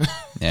crisis.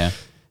 Yeah.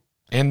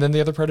 And then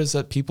the other part is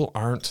that people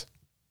aren't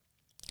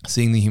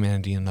seeing the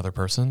humanity in another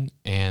person,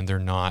 and they're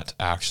not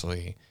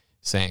actually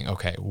saying,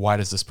 okay, why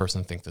does this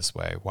person think this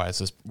way? What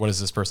is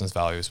this person's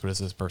values? What does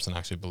this person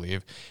actually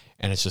believe?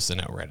 And it's just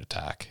an outright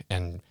attack.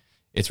 And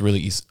it's really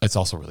easy. It's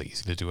also really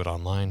easy to do it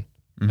online.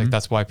 Like,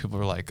 that's why people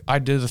are like, I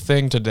did a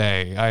thing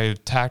today. I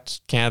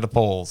attacked Canada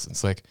Polls.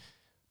 It's like,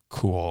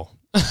 cool.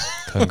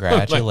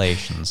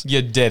 Congratulations. Like,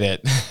 you did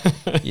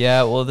it.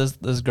 Yeah, well,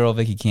 this girl,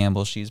 Vicky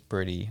Campbell, she's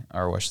pretty,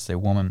 or I should say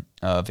woman,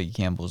 Vicky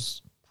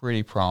Campbell's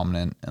pretty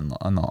prominent, at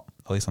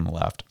least on the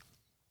left.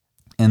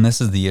 And this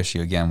is the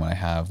issue, again, what I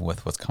have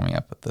with what's coming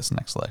up with this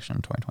next election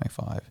in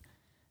 2025.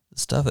 The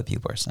stuff that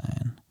people are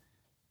saying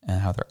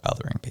and how they're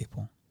othering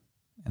people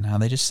and how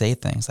they just say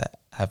things that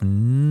have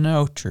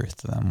no truth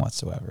to them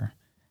whatsoever.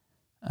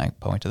 I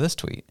point to this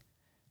tweet.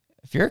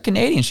 If you're a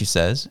Canadian, she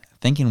says,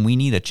 thinking we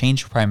need a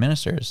change of prime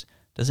ministers,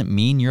 doesn't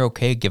mean you're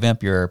okay giving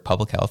up your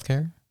public health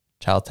care,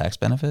 child tax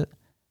benefit,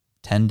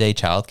 10-day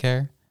child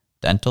care,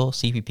 dental,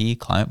 CPP,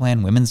 climate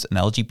plan, women's and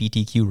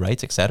LGBTQ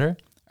rights, etc.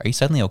 Are you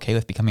suddenly okay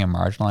with becoming a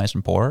marginalized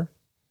and poor?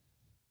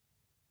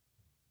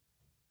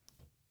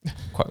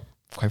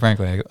 Quite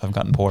frankly, I've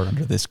gotten poor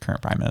under this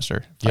current prime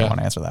minister. If I want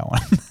to answer that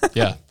one.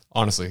 Yeah,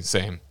 honestly,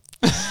 same.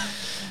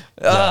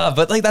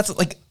 But like that's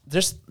like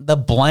just the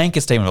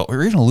blanket statement.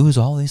 We're going to lose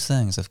all these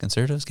things if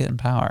conservatives get in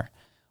power.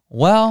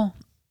 Well,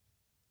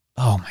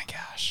 oh my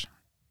gosh,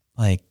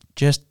 like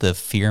just the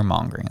fear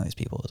mongering of these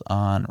people is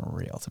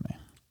unreal to me.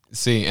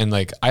 See, and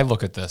like I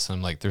look at this and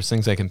I'm like, there's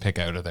things I can pick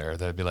out of there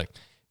that'd be like,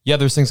 yeah,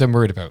 there's things I'm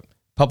worried about.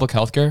 Public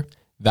healthcare,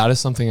 that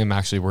is something I'm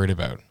actually worried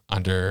about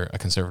under a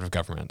conservative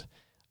government.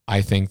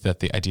 I think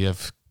that the idea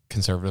of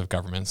conservative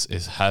governments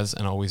has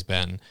and always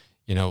been,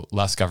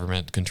 less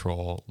government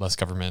control, less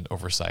government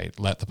oversight,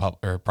 let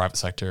the private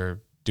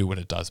sector do what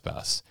it does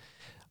best.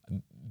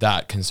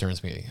 That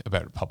concerns me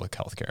about public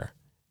healthcare.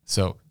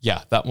 So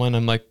yeah, that one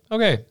I'm like,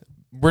 okay,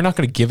 we're not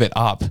going to give it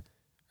up.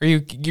 Are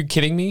you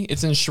kidding me?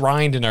 It's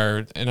enshrined in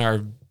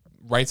our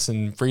rights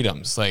and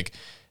freedoms, like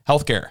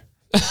healthcare.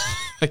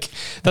 Like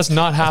that's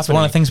not happening. That's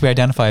one of the things we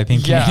identify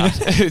being Canadian.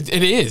 Yeah,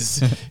 it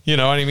is. You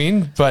know what I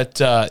mean? But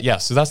yeah,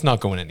 so that's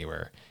not going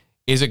anywhere.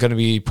 Is it going to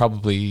be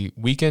probably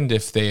weakened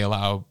if they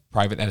allow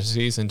private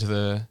entities into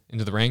the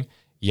ring?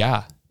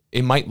 Yeah,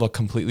 it might look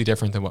completely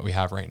different than what we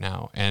have right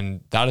now,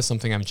 and that is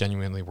something I'm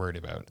genuinely worried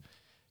about.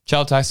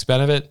 Child tax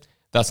benefit,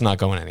 that's not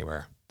going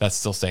anywhere. That's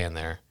still staying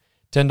there.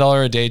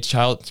 $10 a day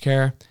child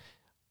care,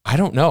 I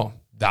don't know.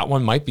 That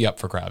one might be up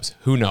for grabs.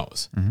 Who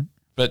knows? Mm-hmm.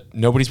 But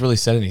nobody's really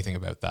said anything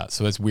about that,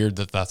 so it's weird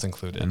that that's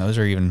included. And those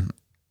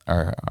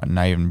are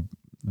not even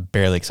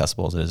barely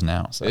accessible as it is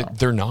now. So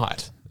they're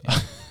not. Yeah.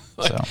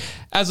 Like,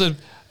 so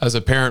as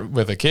a parent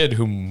with a kid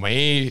who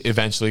may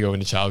eventually go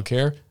into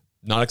childcare,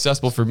 not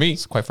accessible for me.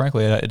 Quite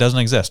frankly, it doesn't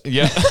exist.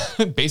 Yeah,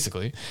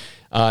 basically.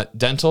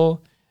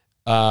 Dental,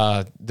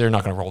 they're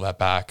not going to roll that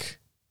back.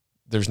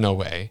 There's no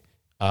way.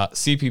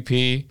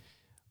 CPP,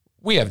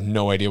 we have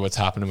no idea what's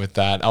happening with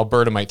that.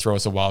 Alberta might throw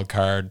us a wild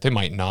card. They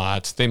might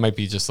not. They might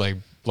be just like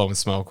blowing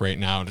smoke right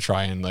now to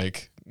try and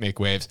like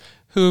make waves.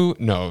 Who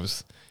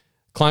knows?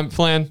 Climate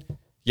plan,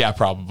 yeah,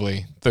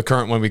 probably. The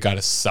current one we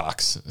got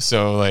sucks.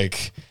 So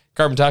like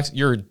carbon tax,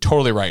 you're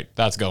totally right.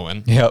 That's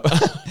going. Yep.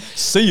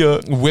 See ya.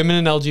 Women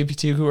and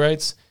LGBTQ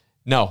rights,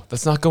 no,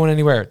 that's not going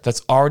anywhere.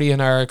 That's already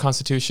in our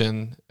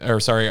constitution, our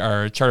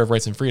Charter of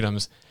Rights and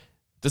Freedoms.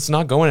 That's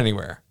not going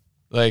anywhere.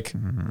 Like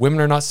women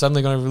are not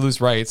suddenly going to lose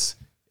rights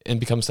and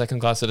become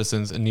second-class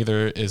citizens, and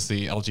neither is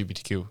the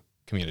LGBTQ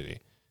community.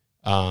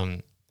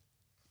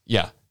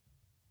 Yeah,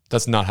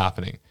 that's not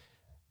happening.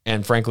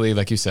 And frankly,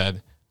 like you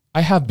said, I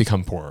have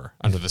become poorer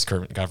under this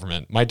current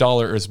government. My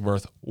dollar is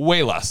worth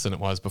way less than it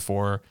was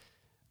before.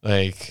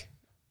 Like,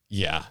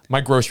 yeah,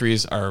 my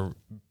groceries are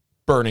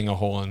burning a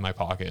hole in my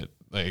pocket.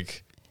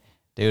 Like,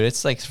 dude,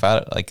 it's like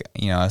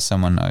as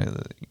someone,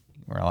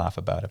 we're gonna laugh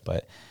about it,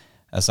 but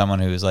as someone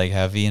who's like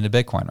heavy into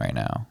Bitcoin right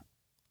now,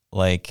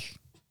 like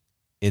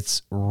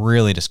it's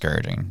really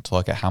discouraging to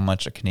look at how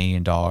much a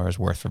Canadian dollar is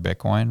worth for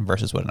Bitcoin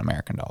versus what an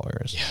American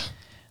dollar is. Yeah.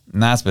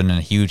 And that's been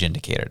a huge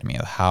indicator to me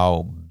of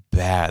how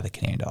bad the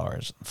Canadian dollar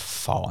is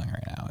falling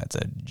right now. It's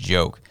a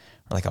joke.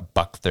 We're like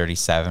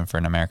 $1.37 for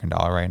an American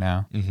dollar right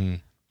now. Mm-hmm.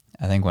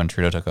 I think when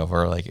Trudeau took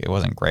over, like it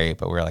wasn't great,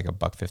 but we were like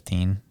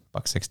 $1.15,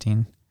 $1.16,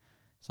 something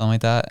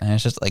like that. And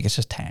it's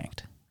just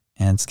tanked,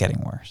 and it's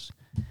getting worse.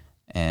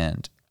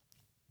 And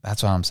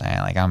that's what I'm saying.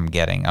 Like I'm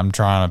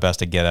trying my best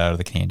to get out of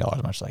the Canadian dollar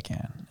as much as I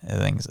can.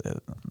 Everything's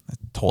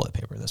toilet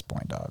paper at this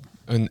point, dog.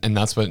 And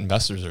that's what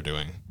investors are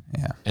doing.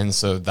 Yeah. And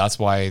so that's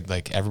why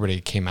like everybody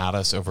came at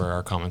us over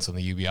our comments on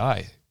the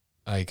UBI.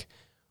 Like,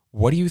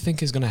 what do you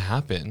think is going to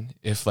happen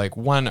if like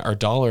one, our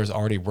dollar is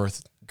already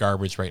worth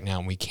garbage right now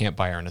and we can't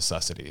buy our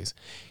necessities?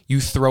 You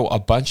throw a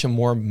bunch of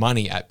more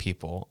money at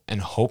people and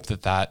hope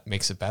that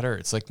makes it better.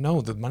 It's like,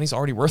 no, the money's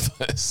already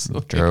worthless.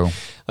 True.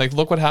 Like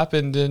look what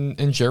happened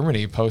in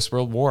Germany post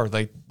World War.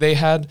 Like they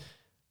had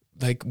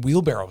like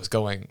wheelbarrows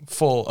going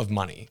full of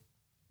money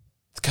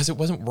because it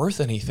wasn't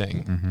worth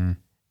anything. Mm-hmm.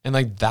 And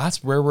like,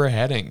 that's where we're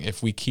heading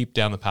if we keep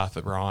down the path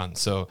that we're on.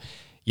 So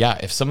yeah,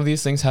 if some of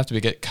these things have to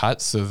get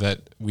cut so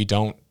that we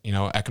don't,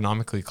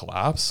 economically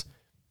collapse,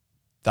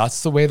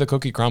 that's the way the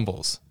cookie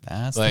crumbles.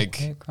 That's like,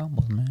 the way it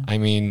crumbles, man. I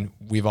mean,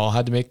 we've all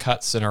had to make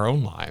cuts in our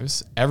own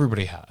lives.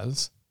 Everybody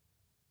has.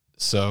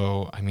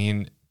 So, I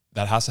mean,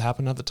 that has to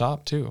happen at the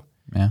top too.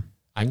 Yeah.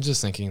 I'm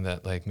just thinking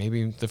that like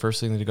maybe the first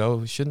thing to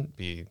go shouldn't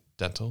be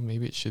dental.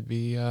 Maybe it should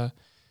be the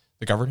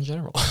Governor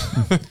General.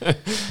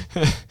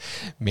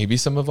 Maybe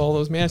some of all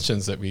those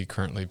mansions that we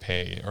currently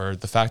pay, or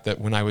the fact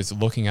that when I was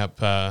looking up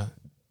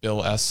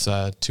Bill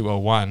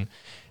S-201,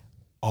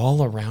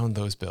 all around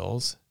those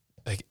bills,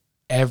 like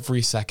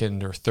every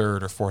second or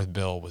third or fourth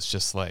bill was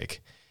just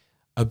like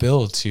a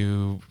bill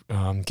to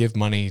give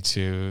money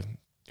to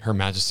Her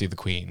Majesty the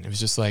Queen. It was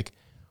just like,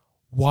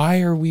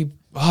 why are we,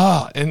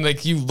 and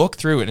like you look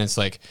through it and it's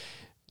like,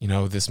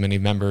 this many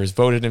members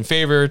voted in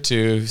favor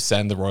to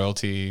send the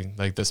royalty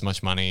like this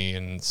much money.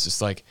 And it's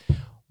just like,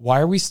 why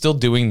are we still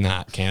doing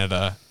that,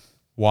 Canada?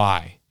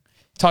 Why?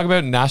 Talk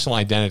about national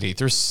identity.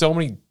 There's so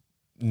many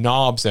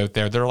knobs out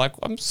there that are like,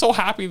 I'm so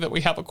happy that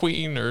we have a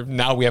queen, or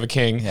now we have a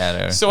king.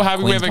 Yeah, so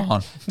happy we have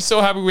I'm so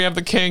happy we have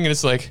the king. And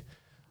it's like,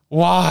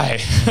 why?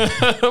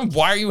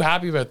 Why are you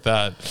happy about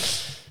that?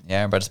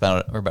 Yeah,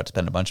 we're about to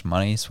spend a bunch of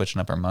money switching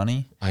up our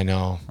money. I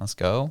know. Let's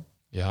go.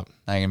 Yeah.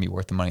 Not gonna be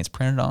worth the money it's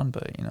printed on,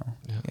 but yeah.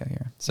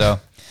 Here. So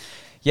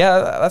yeah,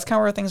 that's kind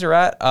of where things are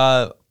at.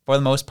 For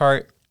the most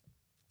part.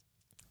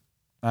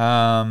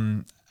 I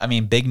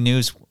mean, big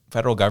news,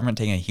 federal government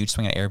taking a huge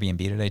swing at Airbnb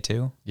today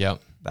too.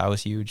 Yep. That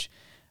was huge.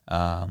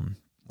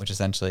 Which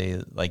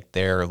essentially, like,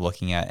 they're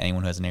looking at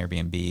anyone who has an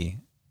Airbnb,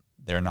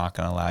 they're not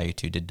going to allow you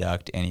to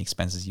deduct any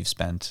expenses you've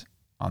spent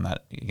on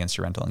that against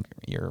your rental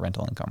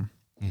income.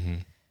 Mm-hmm.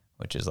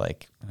 Which is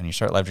like, when you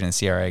start leveraging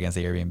the CRA against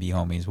the Airbnb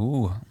homies,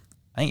 ooh,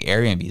 I think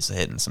Airbnb's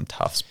hitting some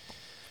tough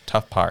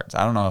parts.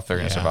 I don't know if they're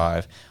going to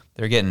survive.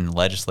 They're getting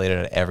legislated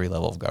at every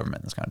level of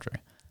government in this country.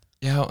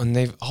 Yeah, and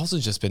they've also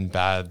just been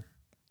bad,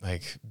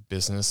 like,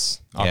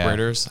 business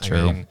operators. True.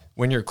 I mean,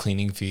 when your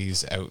cleaning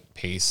fees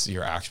outpace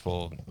your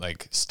actual,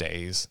 like,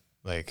 stays,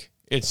 like,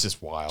 it's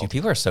just wild. Dude,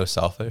 people are so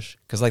selfish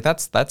because, like,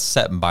 that's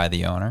set by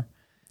the owner.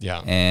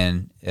 Yeah.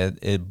 And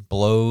it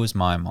blows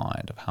my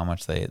mind of how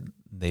much they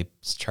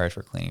charge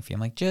for cleaning fee. I'm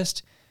like,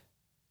 just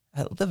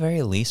at the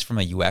very least, from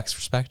a UX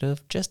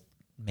perspective, just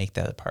make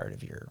that a part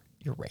of your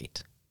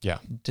rate. Yeah.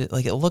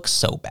 Like, it looks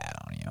so bad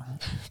on you.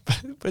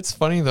 But it's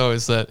funny though,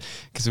 is that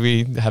because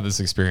we had this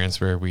experience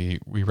where we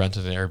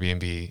rented an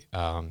Airbnb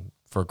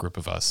for a group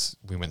of us.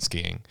 We went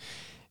skiing,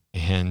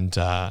 and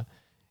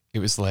it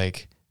was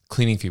like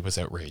cleaning fee was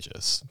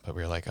outrageous, but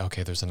we were like,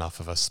 okay, there's enough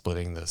of us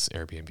splitting this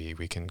Airbnb,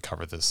 we can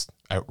cover this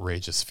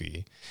outrageous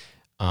fee.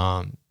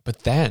 But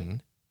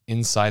then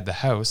inside the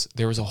house,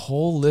 there was a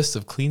whole list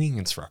of cleaning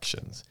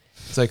instructions.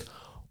 It's like,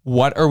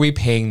 what are we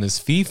paying this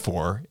fee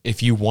for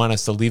if you want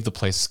us to leave the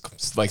place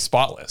like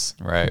spotless?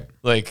 Right.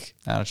 Like,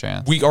 Not a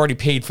chance. we already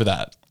paid for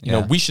that. You know,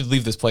 Yeah. we should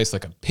leave this place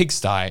like a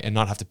pigsty and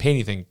not have to pay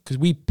anything because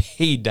we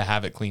paid to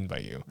have it cleaned by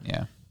you.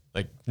 Yeah.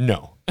 Like,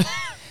 no.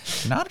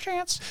 Not a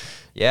chance.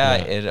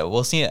 Yeah.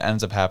 We'll see. It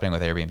ends up happening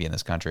with Airbnb in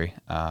this country.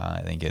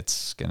 I think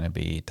it's going to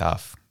be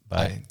tough,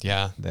 but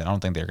I don't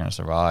think they're going to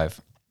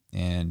survive.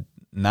 And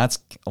that's,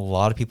 a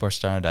lot of people are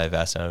starting to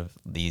divest out of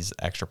these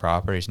extra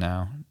properties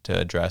now to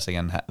address,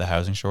 again, the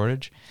housing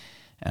shortage.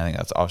 And I think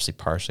that's obviously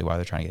partially why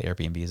they're trying to get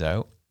Airbnbs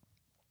out.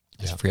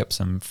 Just free up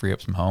some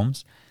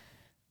homes.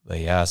 But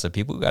yeah, so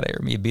people who got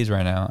Airbnbs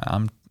right now,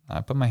 I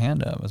put my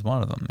hand up as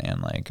one of them,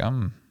 man. Like,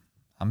 I'm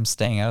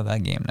staying out of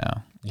that game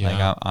now.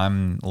 Yeah. Like,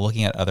 I'm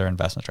looking at other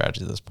investment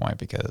strategies at this point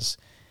because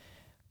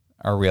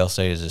our real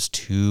estate is just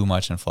too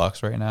much in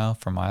flux right now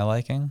for my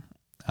liking.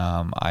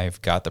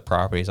 I've got the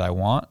properties I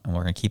want, and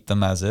we're gonna keep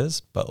them as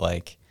is. But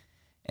like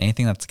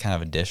anything that's kind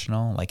of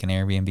additional, like an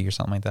Airbnb or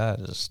something like that,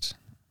 it's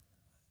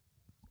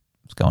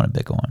going a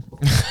big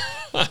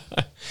one.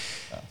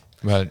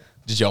 But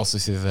did you also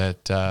see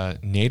that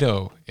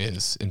NATO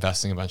is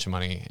investing a bunch of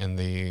money, and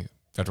the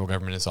federal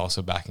government is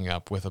also backing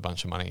up with a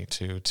bunch of money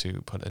to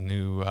put a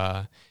new,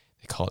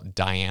 they call it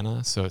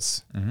Diana. So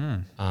it's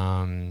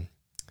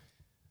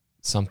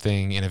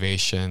something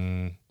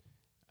innovation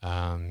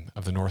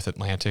of the North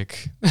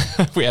Atlantic.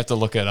 We have to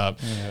look it up.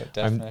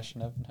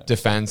 Definition of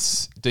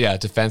Defense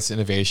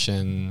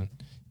Innovation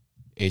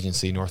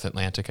Agency, North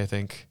Atlantic, I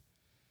think.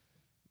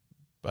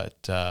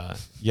 But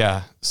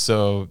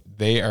so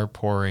they are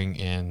pouring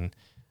in,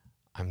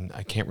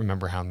 I can't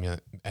remember how many,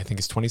 I think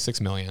it's 26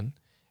 million,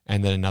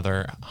 and then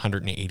another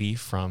 180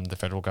 from the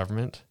federal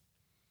government.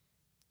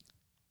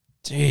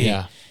 Gee.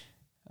 Yeah.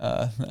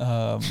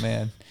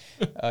 Man.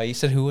 You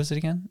said who was it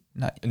again?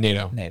 Not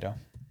NATO.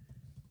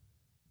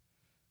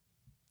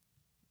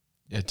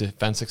 A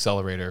defense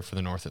accelerator for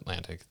the North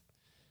Atlantic.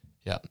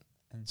 Yeah.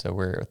 And so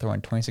we're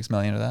throwing 26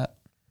 million of that.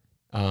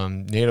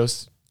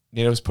 NATO's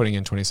putting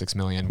in 26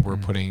 million. We're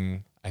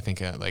putting, I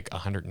think, like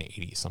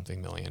 180 something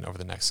million over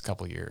the next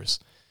couple of years.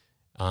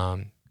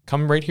 Come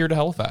right here to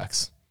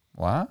Halifax.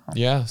 Wow.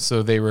 Yeah.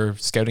 So they were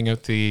scouting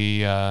out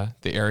the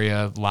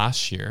area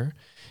last year.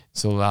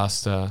 So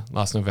last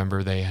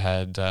November they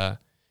had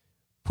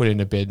put in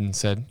a bid and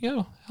said,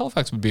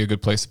 Halifax would be a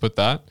good place to put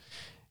that.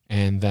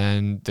 And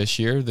then this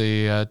year,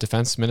 the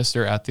defense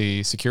minister at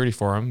the security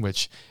forum,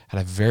 which had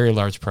a very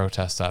large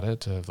protest at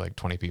it of like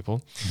 20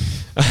 people,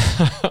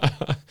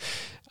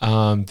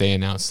 they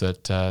announced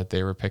that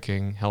they were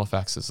picking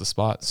Halifax as the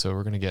spot. So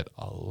we're going to get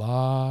a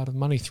lot of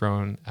money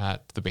thrown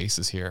at the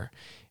bases here.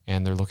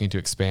 And they're looking to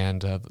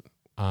expand,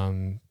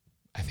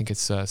 I think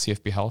it's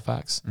CFB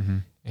Halifax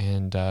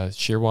and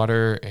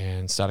Shearwater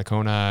and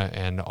Stadacona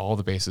and all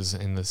the bases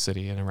in the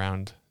city and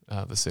around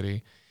the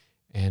city.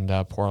 And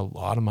pour a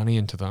lot of money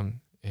into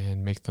them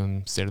and make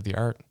them state of the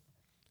art.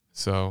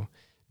 So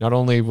not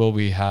only will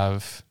we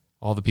have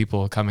all the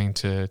people coming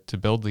to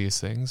build these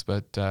things,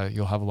 but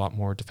you'll have a lot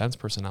more defense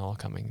personnel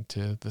coming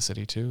to the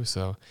city too.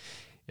 So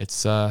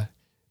it's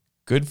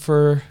good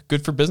for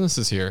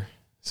businesses here.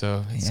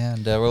 So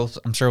and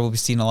I'm sure we'll be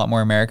seeing a lot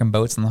more American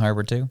boats in the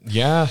harbor too.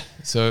 Yeah,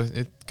 so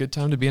it's good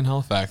time to be in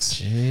Halifax.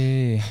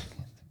 Gee,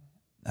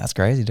 that's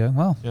crazy, dude.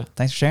 Well,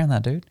 thanks for sharing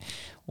that, dude.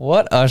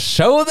 What a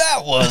show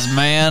that was,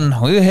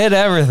 man. We hit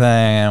everything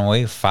and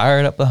we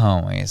fired up the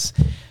homies.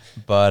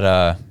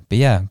 But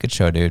yeah, good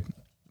show, dude.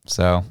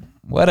 So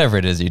whatever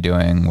it is you're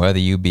doing, whether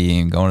you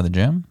be going to the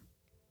gym,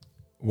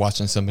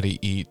 watching somebody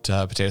eat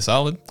potato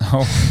salad,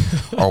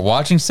 or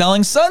watching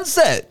Selling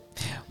Sunset,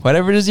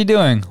 whatever it is you're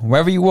doing,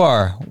 wherever you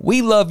are,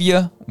 we love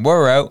you.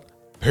 We're out.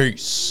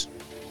 Peace.